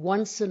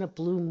 Once in a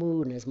blue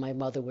moon, as my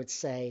mother would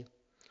say.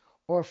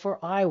 Or for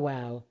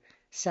IWOW,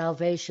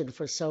 salvation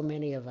for so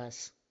many of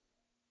us.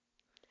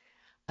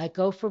 I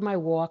go for my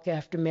walk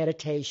after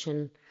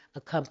meditation,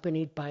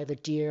 accompanied by the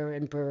deer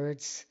and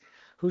birds,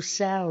 whose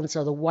sounds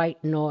are the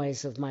white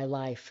noise of my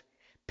life,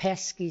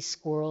 pesky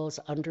squirrels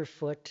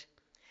underfoot,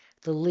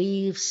 the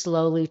leaves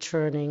slowly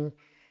turning,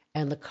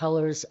 and the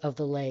colors of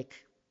the lake.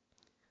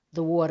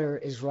 The water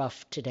is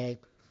rough today.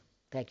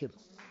 Thank you.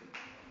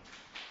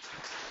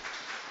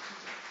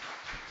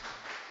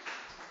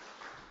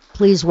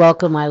 Please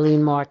welcome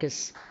Eileen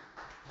Marcus.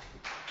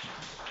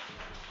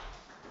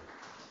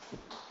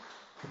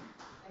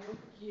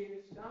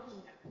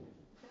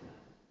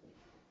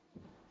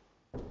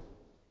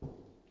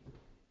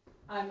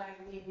 I'm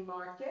Eileen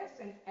Marcus,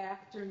 and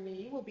after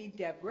me will be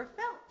Deborah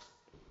Phelps.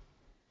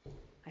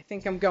 I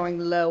think I'm going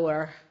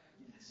lower.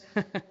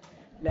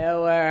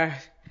 Lower.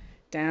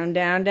 Down,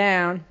 down,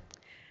 down.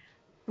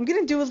 I'm going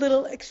to do a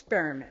little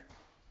experiment.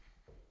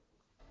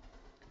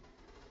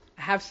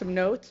 I have some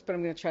notes, but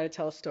I'm going to try to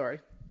tell a story.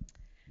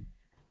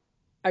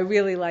 I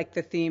really like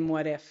the theme,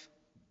 what if?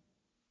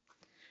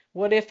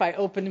 What if I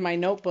opened my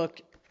notebook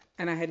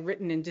and I had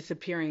written in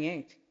disappearing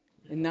ink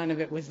and none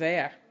of it was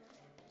there?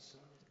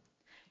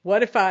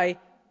 What if I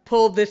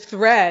pulled this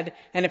thread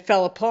and it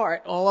fell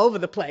apart all over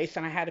the place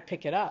and I had to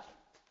pick it up?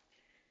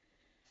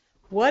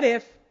 What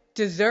if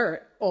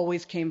dessert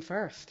always came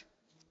first?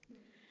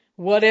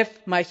 What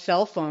if my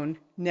cell phone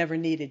never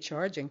needed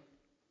charging?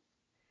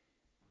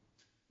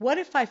 What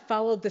if I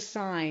followed the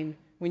sign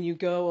when you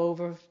go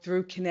over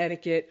through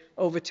Connecticut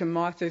over to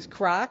Martha's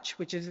Crotch,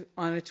 which is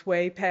on its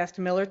way past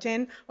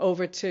Millerton,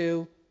 over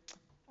to,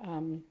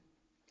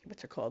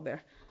 what's it called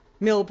there?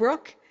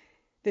 Millbrook?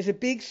 There's a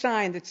big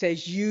sign that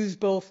says use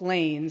both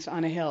lanes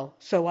on a hill.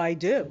 So I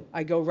do.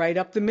 I go right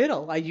up the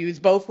middle. I use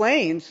both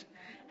lanes.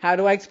 How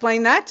do I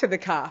explain that to the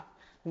cop?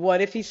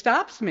 What if he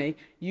stops me?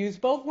 Use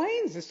both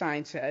lanes, the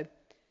sign said.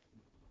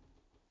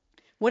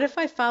 What if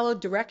I followed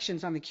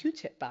directions on the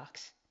Q-tip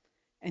box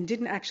and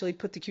didn't actually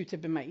put the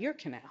Q-tip in my ear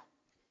canal?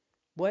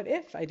 What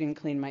if I didn't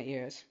clean my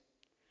ears?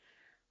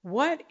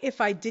 What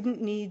if I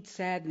didn't need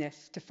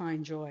sadness to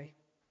find joy?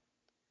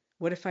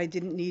 What if I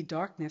didn't need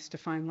darkness to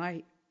find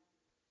light?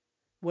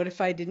 What if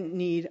I didn't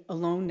need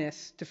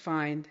aloneness to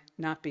find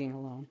not being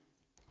alone?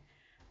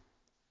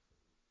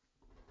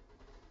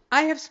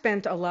 I have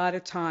spent a lot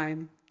of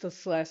time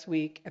this last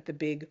week at the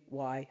Big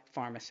Y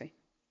Pharmacy.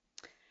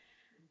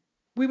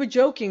 We were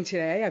joking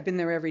today. I've been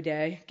there every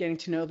day, getting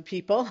to know the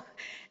people.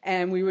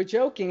 And we were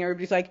joking.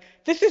 Everybody's like,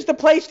 this is the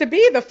place to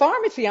be, the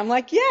pharmacy. I'm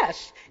like,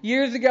 yes.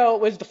 Years ago,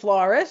 it was the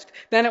florist.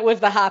 Then it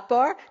was the hot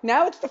bar.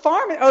 Now it's the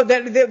pharmacy. Oh,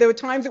 there were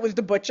times it was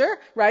the butcher,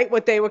 right,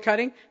 what they were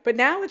cutting. But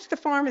now it's the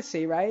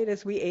pharmacy, right?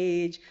 As we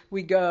age,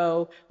 we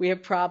go, we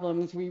have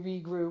problems, we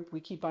regroup,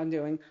 we keep on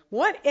doing.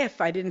 What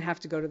if I didn't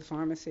have to go to the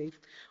pharmacy?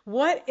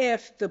 What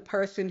if the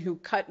person who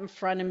cut in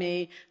front of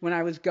me when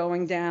I was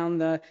going down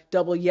the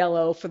double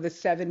yellow for the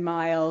 7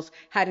 miles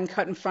hadn't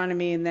cut in front of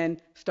me and then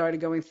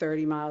started going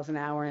 30 miles an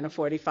hour in a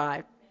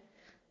 45?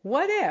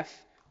 What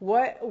if?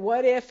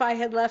 What if I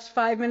had left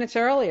 5 minutes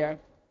earlier?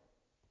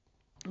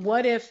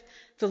 What if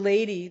the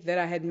lady that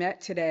I had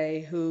met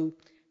today who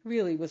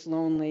really was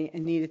lonely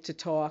and needed to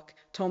talk,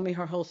 told me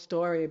her whole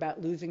story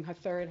about losing her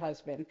third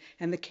husband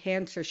and the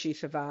cancer she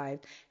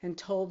survived, and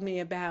told me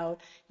about,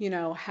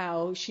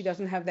 how she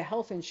doesn't have the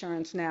health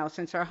insurance now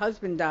since her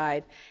husband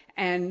died.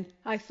 And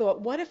I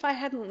thought, what if I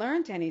hadn't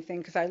learned anything?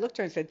 Because I looked at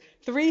her and said,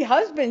 3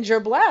 husbands, you're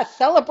blessed.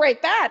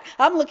 Celebrate that.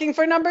 I'm looking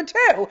for number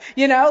 2.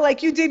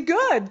 Like, you did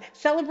good.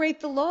 Celebrate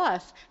the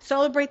loss.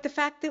 Celebrate the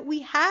fact that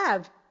we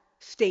have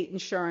state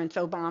insurance,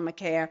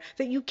 Obamacare,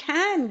 that you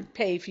can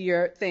pay for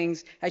your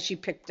things, as she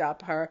picked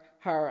up her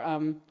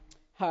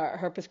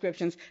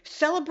prescriptions.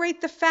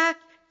 Celebrate the fact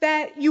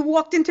that you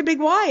walked into Big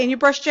Y and you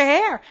brushed your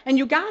hair and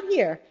you got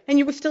here and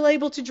you were still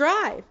able to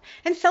drive.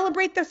 And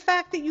celebrate the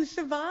fact that you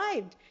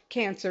survived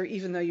cancer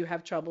even though you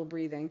have trouble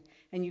breathing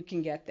and you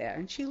can get there.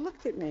 And she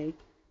looked at me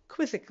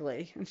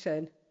quizzically and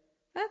said,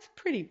 that's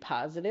pretty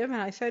positive.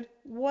 And I said,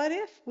 what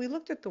if we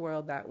looked at the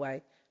world that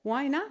way?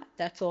 Why not?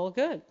 That's all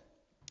good.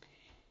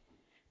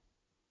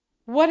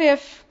 What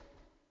if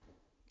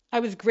I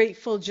was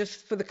grateful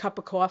just for the cup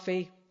of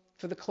coffee,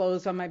 for the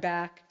clothes on my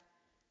back,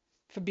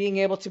 for being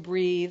able to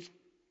breathe?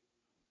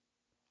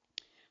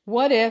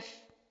 What if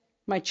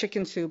my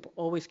chicken soup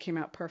always came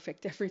out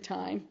perfect every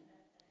time?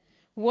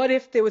 What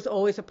if there was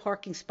always a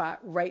parking spot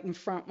right in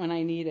front when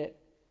I need it?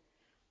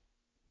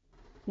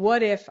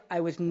 What if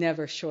I was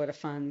never short of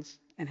funds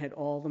and had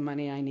all the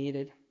money I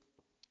needed?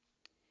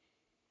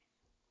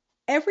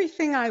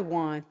 Everything I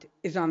want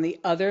is on the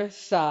other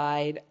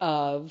side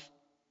of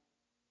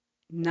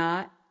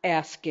not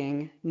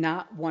asking,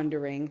 not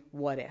wondering,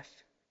 what if?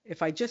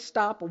 If I just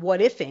stop what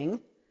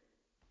ifing,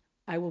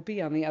 I will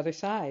be on the other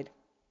side.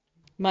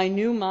 My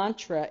new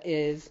mantra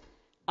is,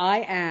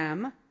 I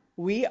am,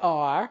 we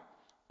are,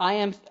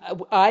 this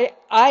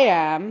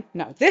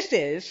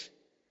is,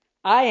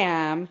 I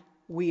am,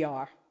 we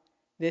are.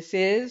 This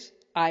is,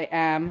 I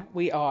am,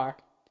 we are.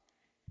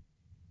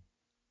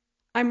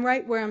 I'm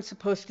right where I'm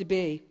supposed to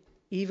be,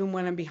 even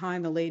when I'm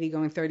behind the lady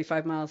going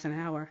 35 miles an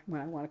hour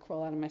when I want to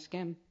crawl out of my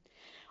skin.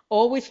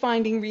 Always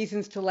finding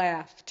reasons to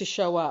laugh, to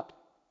show up.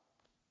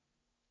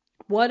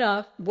 What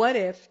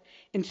if,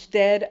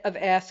 instead of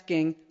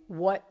asking,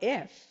 what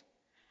if,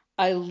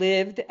 I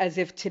lived as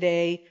if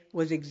today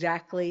was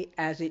exactly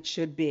as it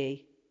should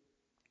be?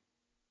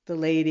 The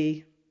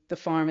lady, the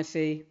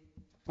pharmacy,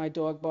 my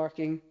dog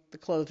barking, the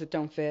clothes that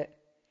don't fit.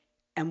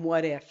 And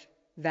what if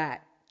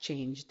that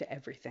changed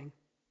everything?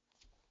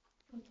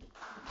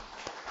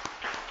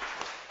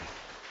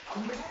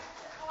 Next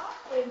up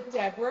is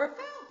Deborah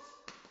Phelps.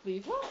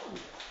 Please welcome.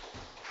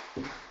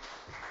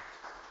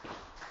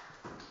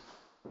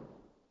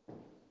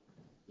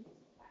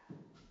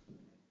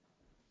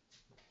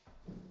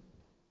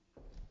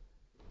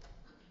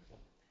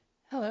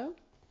 Hello,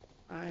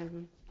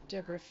 I'm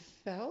Deborah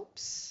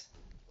Phelps.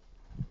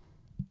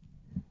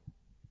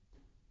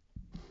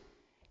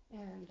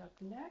 And up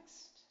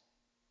next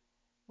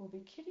will be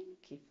Kitty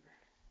Kiefer.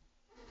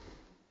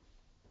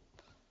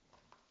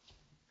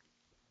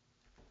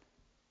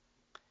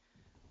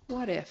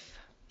 What if?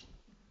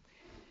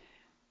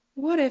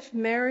 What if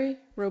Mary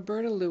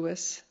Roberta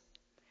Lewis,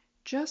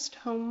 just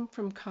home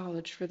from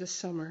college for the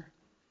summer,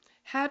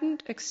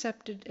 hadn't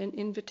accepted an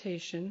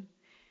invitation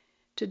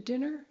to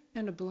dinner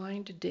and a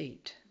blind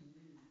date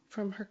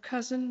from her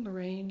cousin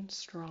Lorraine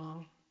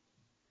Strong?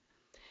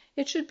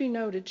 It should be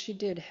noted she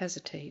did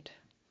hesitate,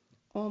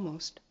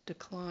 almost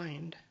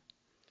declined,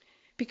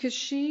 because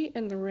she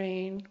and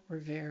Lorraine were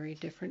very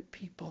different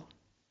people.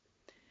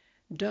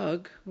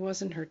 Doug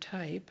wasn't her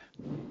type,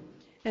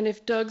 and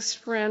if Doug's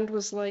friend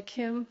was like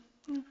him,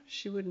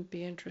 she wouldn't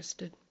be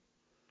interested.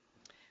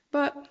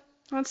 But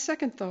on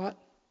second thought,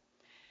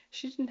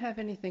 she didn't have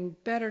anything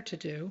better to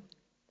do,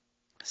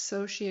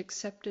 so she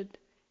accepted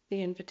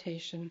the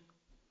invitation.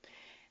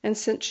 And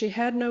since she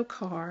had no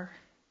car,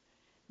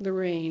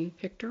 Lorraine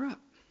picked her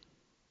up.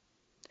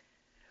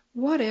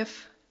 What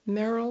if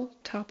Merrill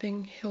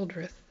Topping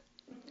Hildreth,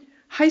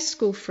 high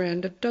school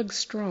friend of Doug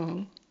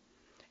Strong,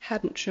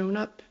 hadn't shown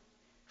up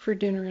for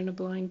dinner and a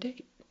blind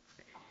date,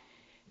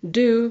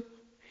 due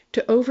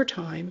to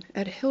overtime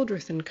at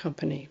Hildreth and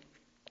Company,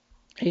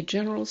 a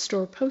general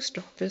store post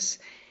office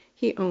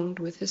he owned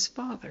with his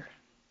father?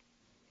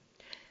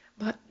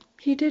 But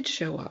he did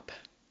show up,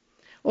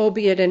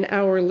 albeit an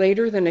hour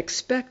later than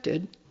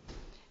expected,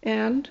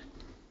 and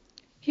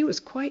he was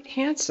quite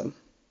handsome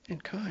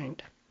and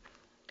kind.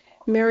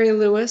 Mary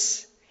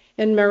Lewis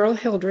and Merrill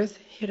Hildreth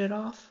hit it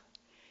off,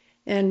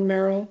 and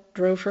Merrill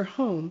drove her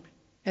home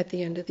at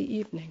the end of the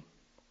evening.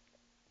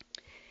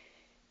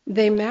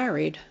 They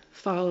married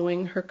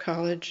following her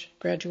college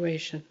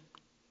graduation.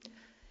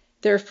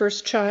 Their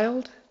first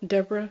child,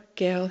 Deborah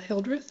Gale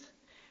Hildreth,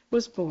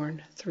 was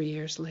born 3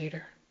 years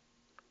later.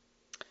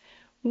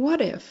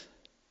 What if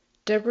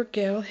Deborah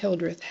Gale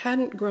Hildreth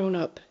hadn't grown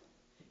up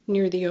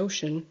near the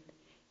ocean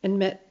and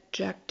met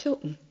Jack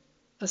Tilton,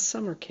 a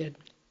summer kid,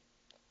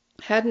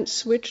 hadn't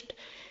switched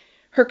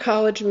her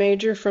college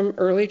major from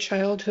early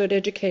childhood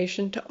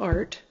education to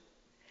art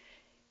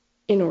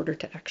in order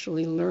to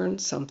actually learn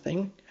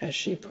something, as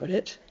she put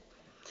it,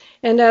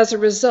 and as a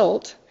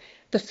result,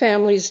 the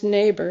family's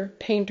neighbor,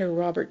 painter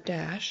Robert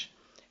Dash,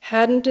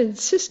 hadn't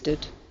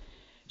insisted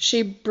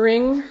she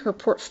bring her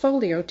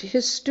portfolio to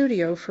his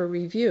studio for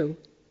review,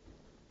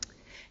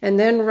 and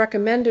then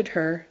recommended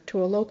her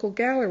to a local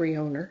gallery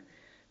owner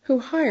who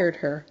hired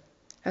her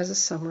as a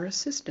summer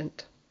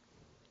assistant.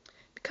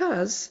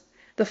 Because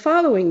the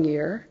following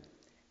year,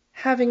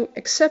 having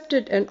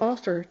accepted an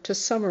offer to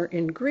summer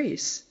in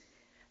Greece,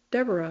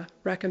 Deborah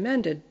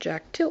recommended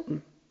Jack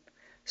Tilton,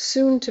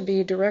 soon to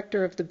be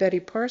director of the Betty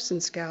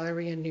Parsons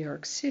Gallery in New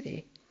York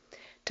City,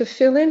 to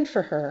fill in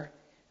for her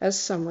as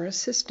summer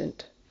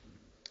assistant,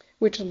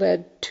 which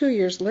led 2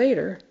 years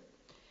later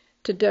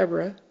to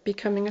Deborah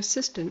becoming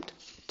assistant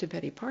to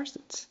Betty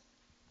Parsons.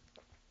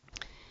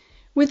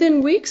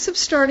 Within weeks of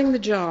starting the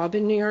job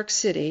in New York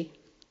City,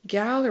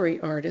 gallery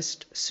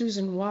artist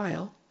Susan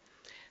Weil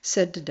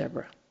said to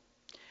Deborah,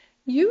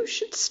 "You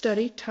should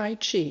study Tai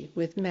Chi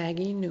with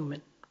Maggie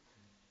Newman."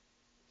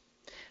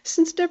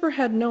 Since Deborah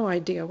had no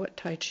idea what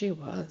Tai Chi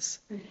was,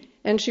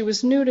 and she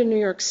was new to New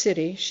York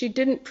City, she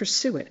didn't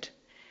pursue it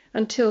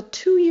until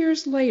 2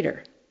 years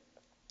later,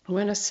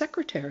 when a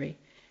secretary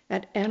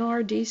at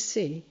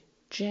NRDC,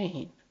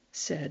 Jane,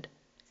 said,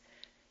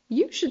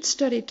 "You should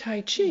study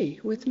Tai Chi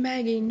with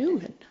Maggie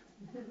Newman."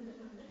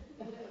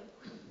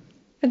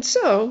 And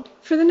so,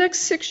 for the next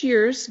 6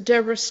 years,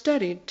 Deborah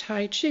studied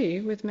Tai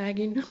Chi with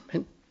Maggie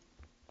Newman.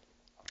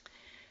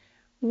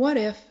 What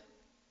if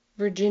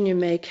Virginia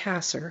May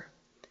Casser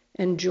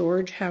and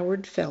George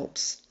Howard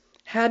Phelps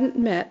hadn't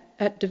met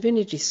at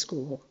divinity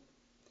school,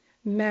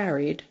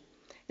 married,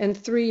 and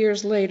 3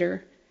 years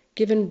later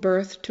given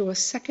birth to a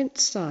second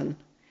son,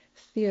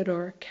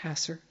 Theodore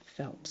Casser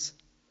Phelps?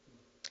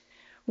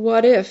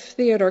 What if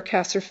Theodore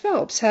Casser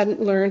Phelps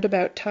hadn't learned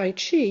about Tai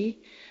Chi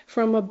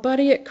from a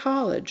buddy at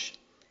college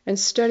and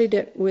studied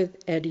it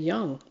with Ed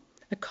Young,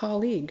 a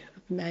colleague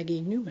of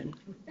Maggie Newman?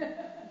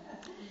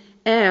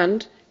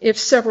 And if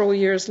several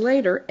years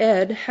later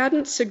Ed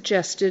hadn't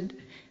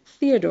suggested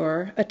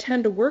Theodore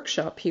attend a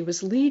workshop he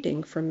was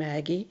leading for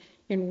Maggie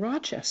in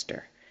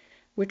Rochester,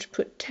 which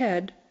put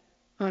Ted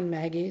on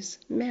Maggie's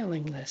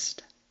mailing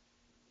list?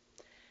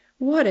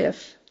 What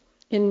if,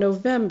 in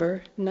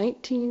November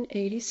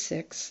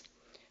 1986,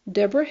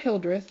 Deborah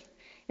Hildreth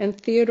and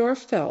Theodore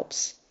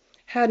Phelps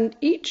hadn't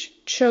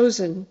each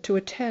chosen to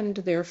attend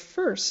their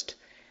first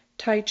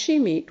Tai Chi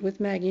meet with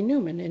Maggie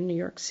Newman in New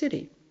York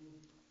City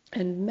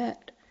and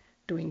met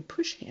doing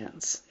push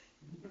hands?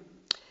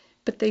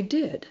 But they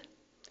did,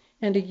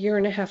 and a year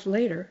and a half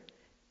later,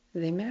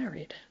 they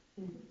married.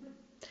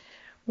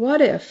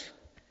 What if,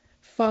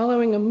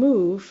 following a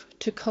move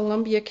to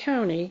Columbia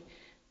County,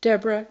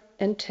 Deborah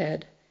and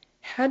Ted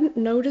hadn't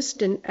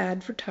noticed an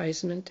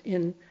advertisement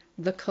in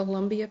the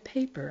Columbia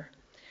paper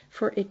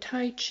for a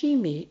Tai Chi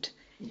meet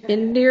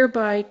in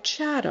nearby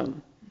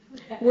Chatham,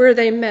 where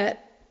they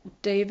met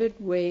David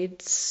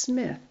Wade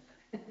Smith,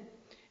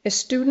 a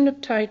student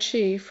of Tai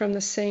Chi from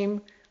the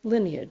same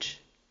lineage,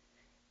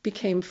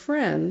 became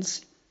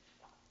friends,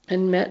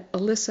 and met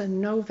Alyssa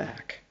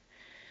Novak,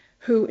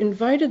 who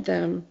invited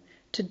them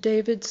to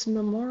David's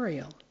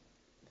memorial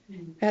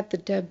at the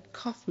Deb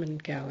Kaufman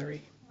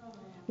Gallery,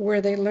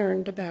 where they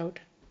learned about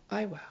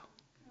IWOW.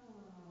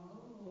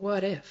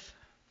 What if?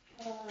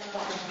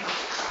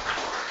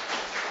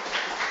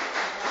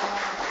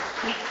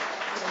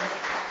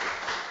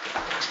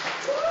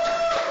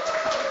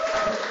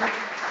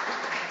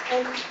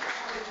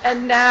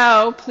 And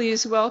now,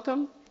 please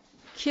welcome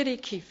Kitty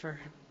Kiefer.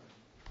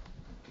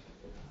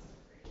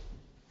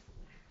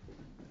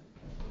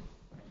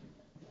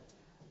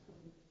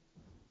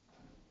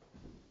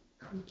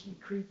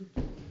 Creaky.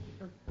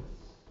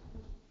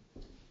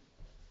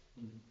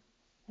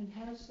 And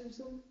has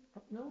Susan?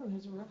 No one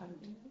has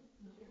arrived.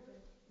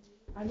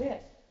 I'm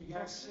it. You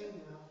gotta sing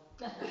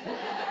now.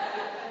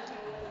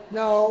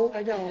 No,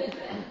 I don't.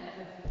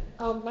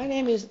 My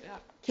name is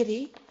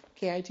Kitty,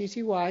 Kitty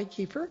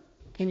Kiefer.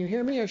 Can you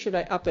hear me, or should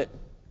I up it?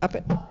 Up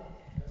it.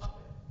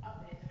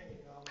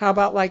 How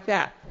about like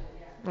that?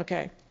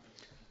 Okay.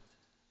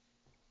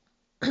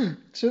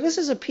 So this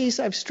is a piece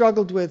I've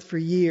struggled with for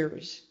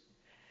years.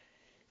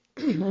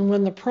 And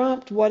when the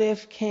prompt, "What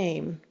if?"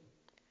 came,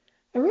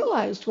 I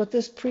realized what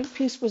this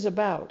piece was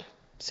about.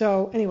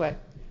 So anyway,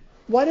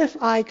 what if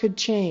I could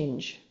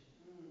change?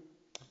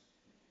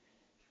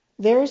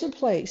 There is a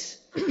place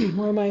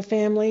where my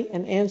family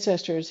and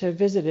ancestors have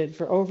visited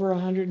for over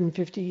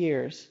 150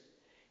 years,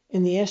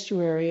 in the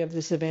estuary of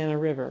the Savannah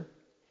River.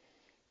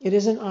 It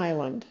is an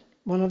island,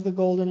 one of the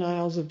Golden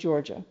Isles of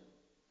Georgia.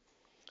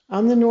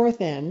 On the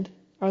north end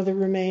are the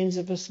remains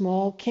of a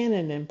small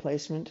cannon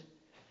emplacement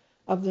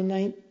of the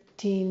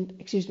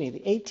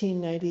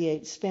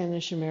 1898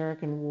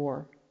 Spanish-American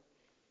War.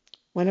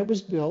 When it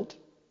was built,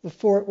 the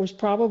fort was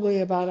probably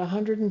about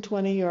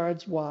 120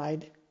 yards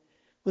wide,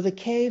 with a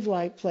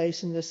cave-like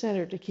place in the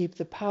center to keep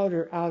the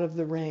powder out of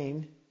the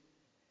rain,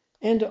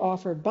 and to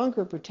offer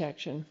bunker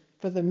protection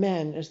for the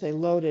men as they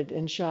loaded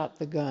and shot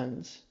the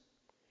guns.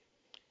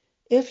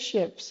 If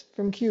ships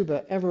from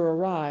Cuba ever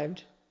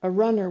arrived, a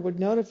runner would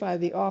notify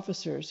the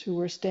officers who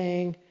were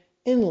staying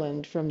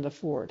inland from the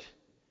fort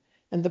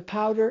and the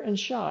powder and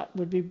shot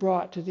would be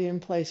brought to the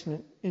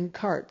emplacement in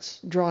carts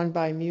drawn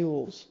by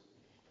mules.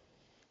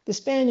 The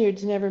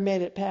Spaniards never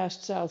made it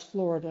past South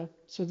Florida,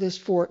 so this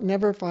fort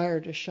never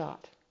fired a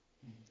shot.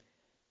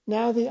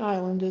 Now the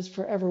island is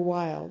forever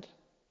wild.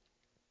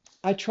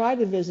 I try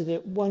to visit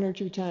it 1 or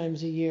 2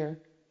 times a year.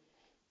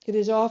 It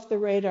is off the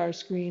radar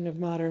screen of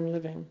modern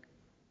living.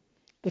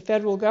 The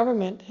federal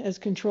government has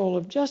control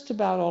of just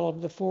about all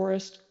of the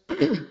forest,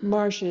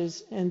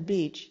 marshes, and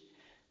beach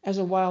as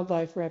a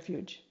wildlife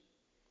refuge.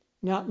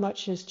 Not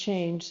much has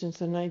changed since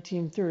the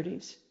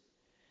 1930s.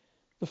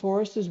 The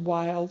forest is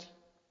wild,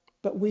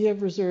 but we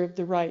have reserved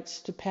the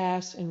rights to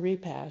pass and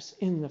repass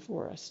in the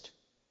forest.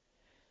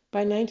 By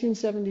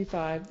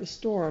 1975, the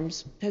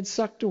storms had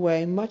sucked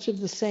away much of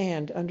the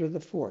sand under the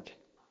fort,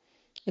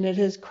 and it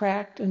has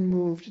cracked and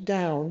moved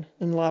down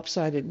in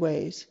lopsided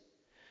ways.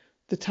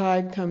 The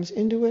tide comes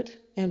into it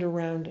and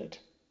around it.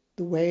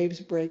 The waves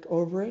break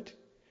over it.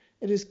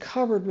 It is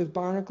covered with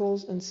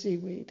barnacles and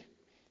seaweed,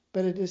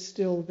 but it is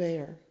still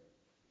there.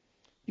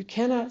 You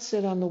cannot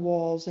sit on the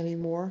walls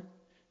anymore.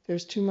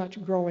 There's too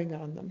much growing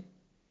on them.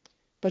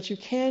 But you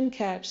can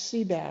catch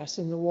sea bass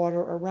in the water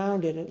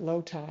around it at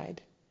low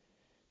tide,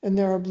 and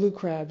there are blue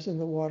crabs in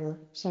the water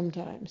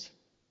sometimes.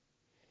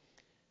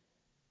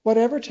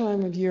 Whatever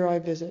time of year I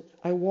visit,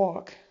 I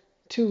walk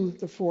to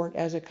the fort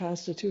as a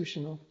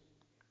constitutional.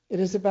 It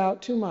is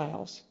about 2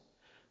 miles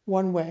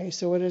one way,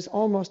 so it is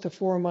almost a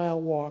 4-mile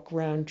walk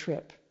round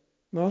trip.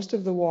 Most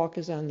of the walk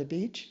is on the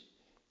beach.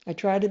 I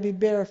try to be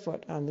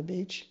barefoot on the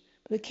beach,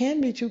 but it can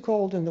be too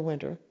cold in the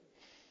winter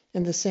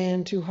and the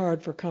sand too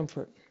hard for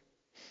comfort.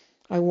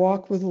 I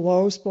walk with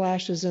low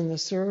splashes in the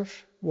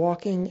surf,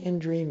 walking and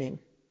dreaming.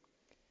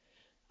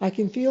 I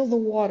can feel the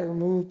water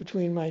move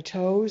between my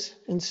toes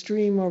and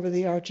stream over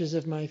the arches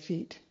of my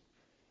feet.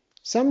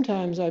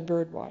 Sometimes I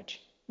birdwatch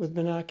with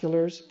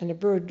binoculars and a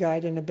bird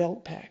guide in a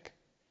belt pack.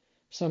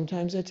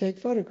 Sometimes I take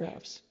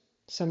photographs.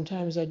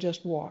 Sometimes I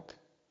just walk.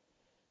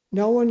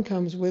 No one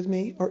comes with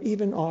me or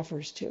even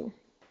offers to.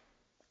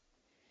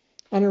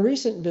 On a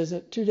recent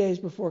visit, 2 days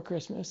before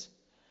Christmas,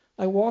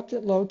 I walked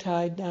at low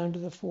tide down to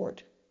the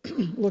fort,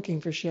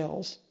 looking for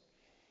shells.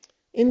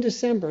 In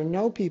December,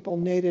 no people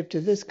native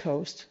to this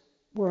coast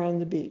were on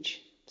the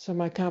beach, so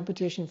my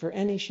competition for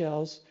any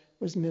shells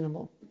was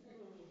minimal.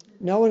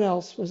 No one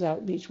else was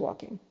out beach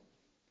walking.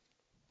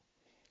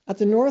 At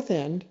the north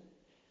end,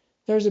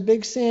 there's a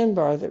big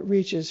sandbar that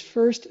reaches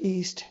first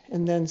east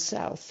and then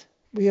south.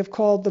 We have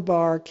called the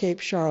bar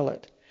Cape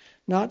Charlotte,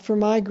 not for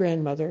my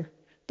grandmother,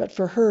 but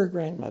for her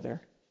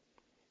grandmother.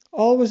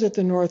 Always at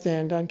the north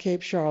end on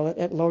Cape Charlotte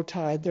at low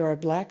tide, there are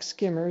black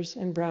skimmers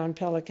and brown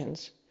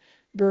pelicans,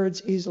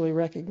 birds easily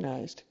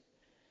recognized.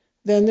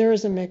 Then there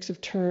is a mix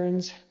of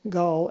terns,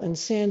 gull, and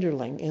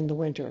sanderling in the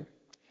winter.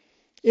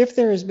 If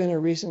there has been a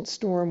recent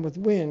storm with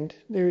wind,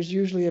 there is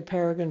usually a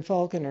peregrine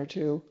falcon or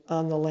two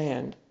on the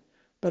land,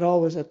 but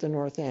always at the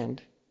north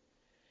end.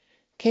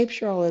 Cape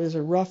Charlotte is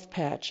a rough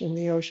patch in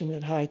the ocean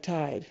at high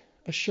tide,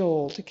 a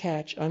shoal to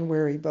catch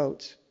unwary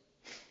boats.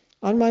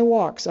 On my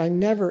walks, I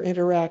never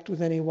interact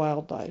with any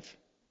wildlife.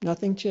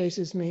 Nothing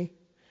chases me.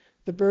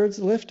 The birds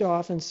lift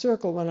off and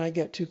circle when I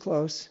get too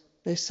close.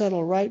 They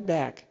settle right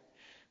back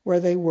where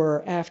they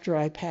were after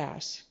I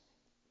pass.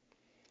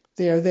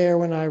 They are there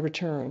when I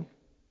return.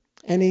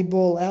 Any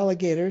bull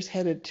alligators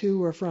headed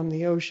to or from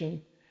the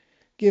ocean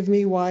give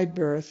me wide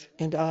berth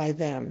and I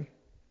them.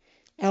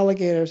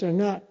 Alligators are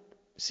not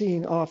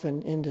seen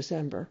often in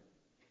December.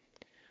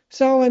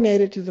 So I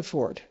made it to the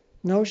fort.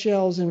 No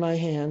shells in my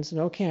hands,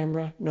 no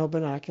camera, no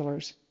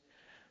binoculars.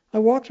 I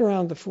walked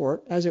around the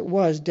fort as it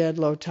was dead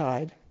low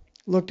tide,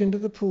 looked into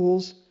the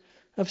pools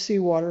of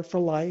seawater for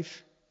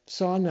life,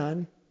 saw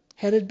none,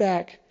 headed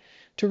back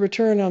to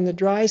return on the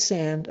dry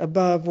sand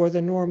above where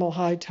the normal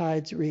high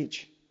tides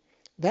reach.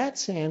 That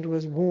sand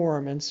was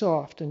warm and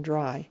soft and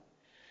dry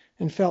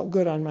and felt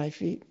good on my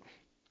feet.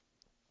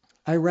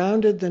 I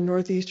rounded the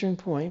northeastern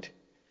point.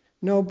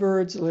 No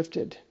birds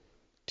lifted.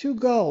 2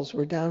 gulls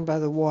were down by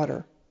the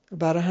water,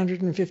 about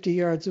 150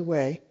 yards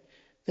away.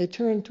 They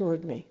turned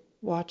toward me,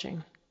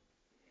 watching.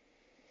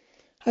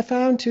 I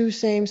found 2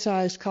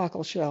 same-sized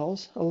cockle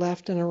shells, a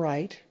left and a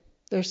right.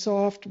 They're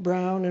soft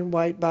brown and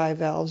white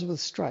bivalves with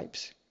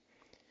stripes.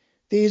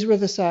 These were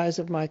the size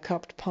of my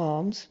cupped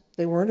palms.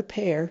 They weren't a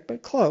pair,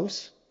 but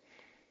close.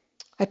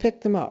 I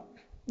picked them up.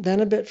 Then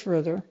a bit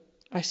further,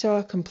 I saw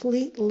a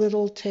complete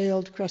little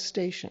tailed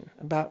crustacean,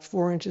 about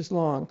 4 inches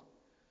long.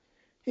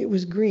 It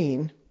was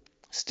green,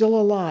 still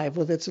alive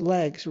with its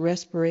legs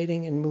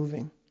respirating and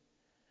moving.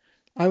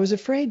 I was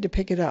afraid to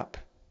pick it up.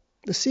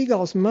 The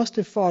seagulls must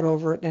have fought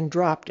over it and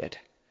dropped it.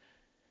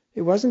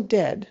 It wasn't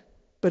dead,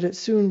 but it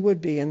soon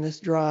would be in this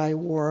dry,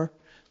 warm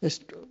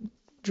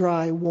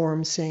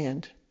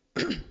sand.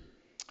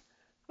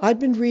 I'd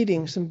been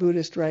reading some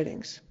Buddhist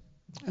writings.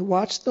 I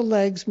watched the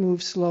legs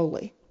move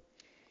slowly.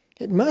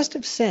 It must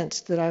have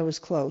sensed that I was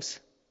close.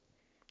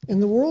 In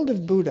the world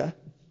of Buddha,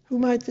 who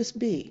might this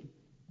be?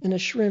 In a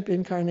shrimp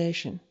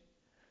incarnation.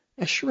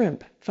 A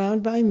shrimp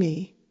found by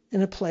me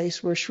in a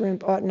place where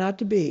shrimp ought not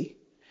to be,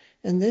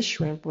 and this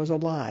shrimp was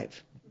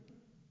alive.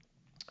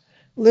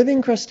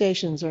 Living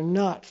crustaceans are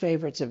not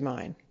favorites of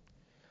mine.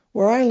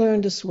 Where I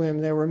learned to swim,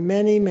 there were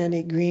many,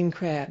 many green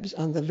crabs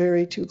on the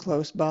very too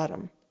close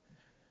bottom.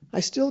 I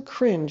still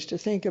cringe to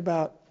think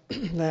about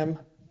them,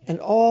 and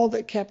all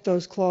that kept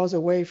those claws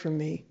away from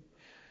me,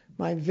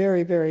 my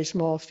very, very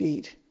small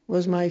feet,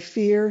 was my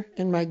fear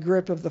and my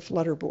grip of the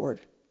flutterboard.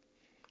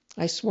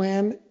 I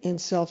swam in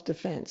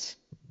self-defense.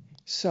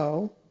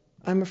 So,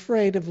 I'm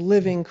afraid of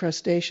living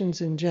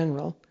crustaceans in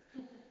general,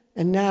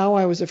 and now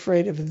I was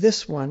afraid of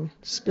this one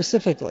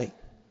specifically,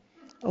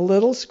 a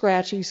little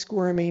scratchy,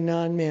 squirmy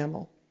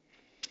non-mammal.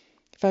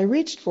 If I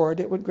reached for it,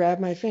 it would grab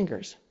my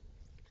fingers.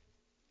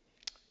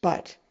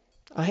 But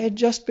I had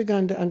just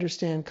begun to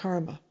understand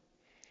karma,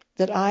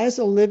 that I as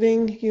a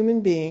living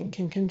human being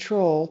can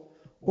control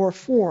or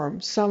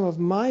form some of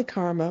my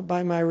karma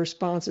by my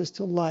responses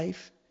to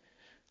life,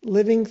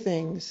 living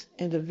things,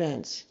 and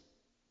events,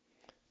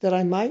 that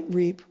I might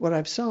reap what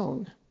I've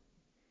sown.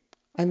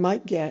 I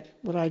might get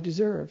what I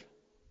deserve.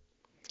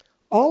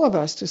 All of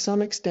us, to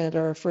some extent,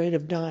 are afraid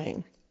of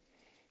dying.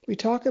 We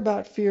talk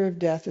about fear of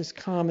death as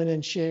common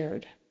and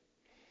shared.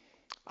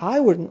 I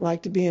wouldn't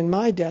like to be in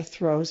my death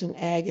throes in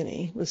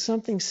agony with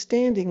something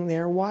standing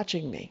there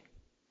watching me.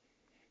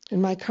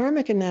 In my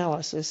karmic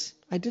analysis,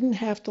 I didn't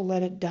have to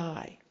let it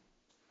die.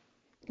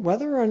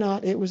 Whether or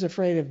not it was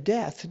afraid of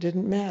death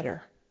didn't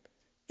matter.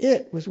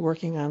 It was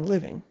working on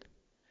living.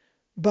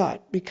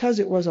 But because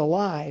it was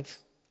alive,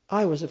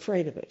 I was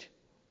afraid of it.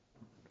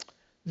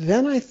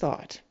 Then I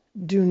thought,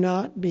 do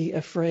not be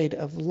afraid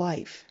of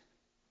life.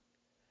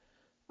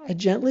 I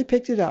gently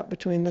picked it up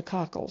between the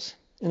cockles,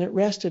 and it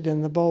rested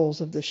in the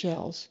bowls of the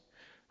shells.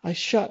 I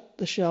shut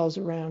the shells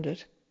around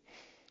it.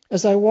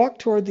 As I walked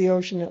toward the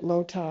ocean at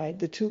low tide,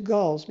 the two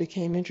gulls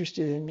became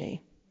interested in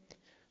me.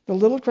 The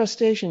little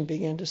crustacean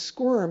began to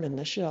squirm in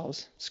the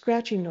shells,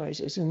 scratching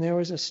noises, and there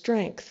was a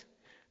strength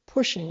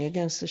pushing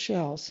against the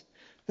shells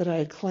that I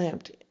had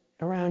clamped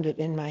around it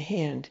in my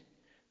hand.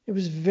 It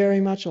was very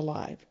much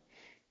alive.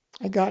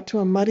 I got to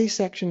a muddy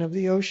section of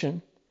the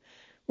ocean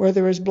where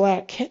there was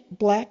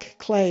black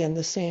clay in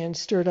the sand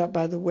stirred up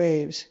by the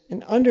waves,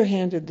 and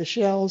underhanded the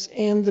shells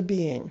and the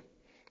being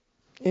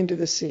into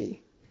the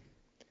sea.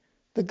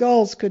 The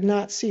gulls could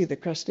not see the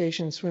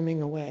crustacean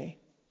swimming away.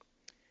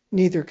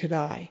 Neither could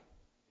I.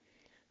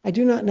 I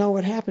do not know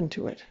what happened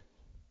to it.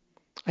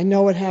 I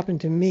know what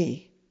happened to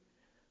me.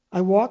 I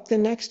walked the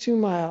next 2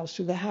 miles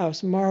to the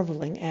house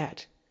marveling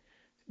at,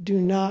 do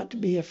not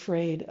be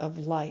afraid of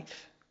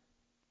life.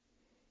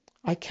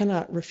 I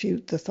cannot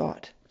refute the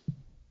thought.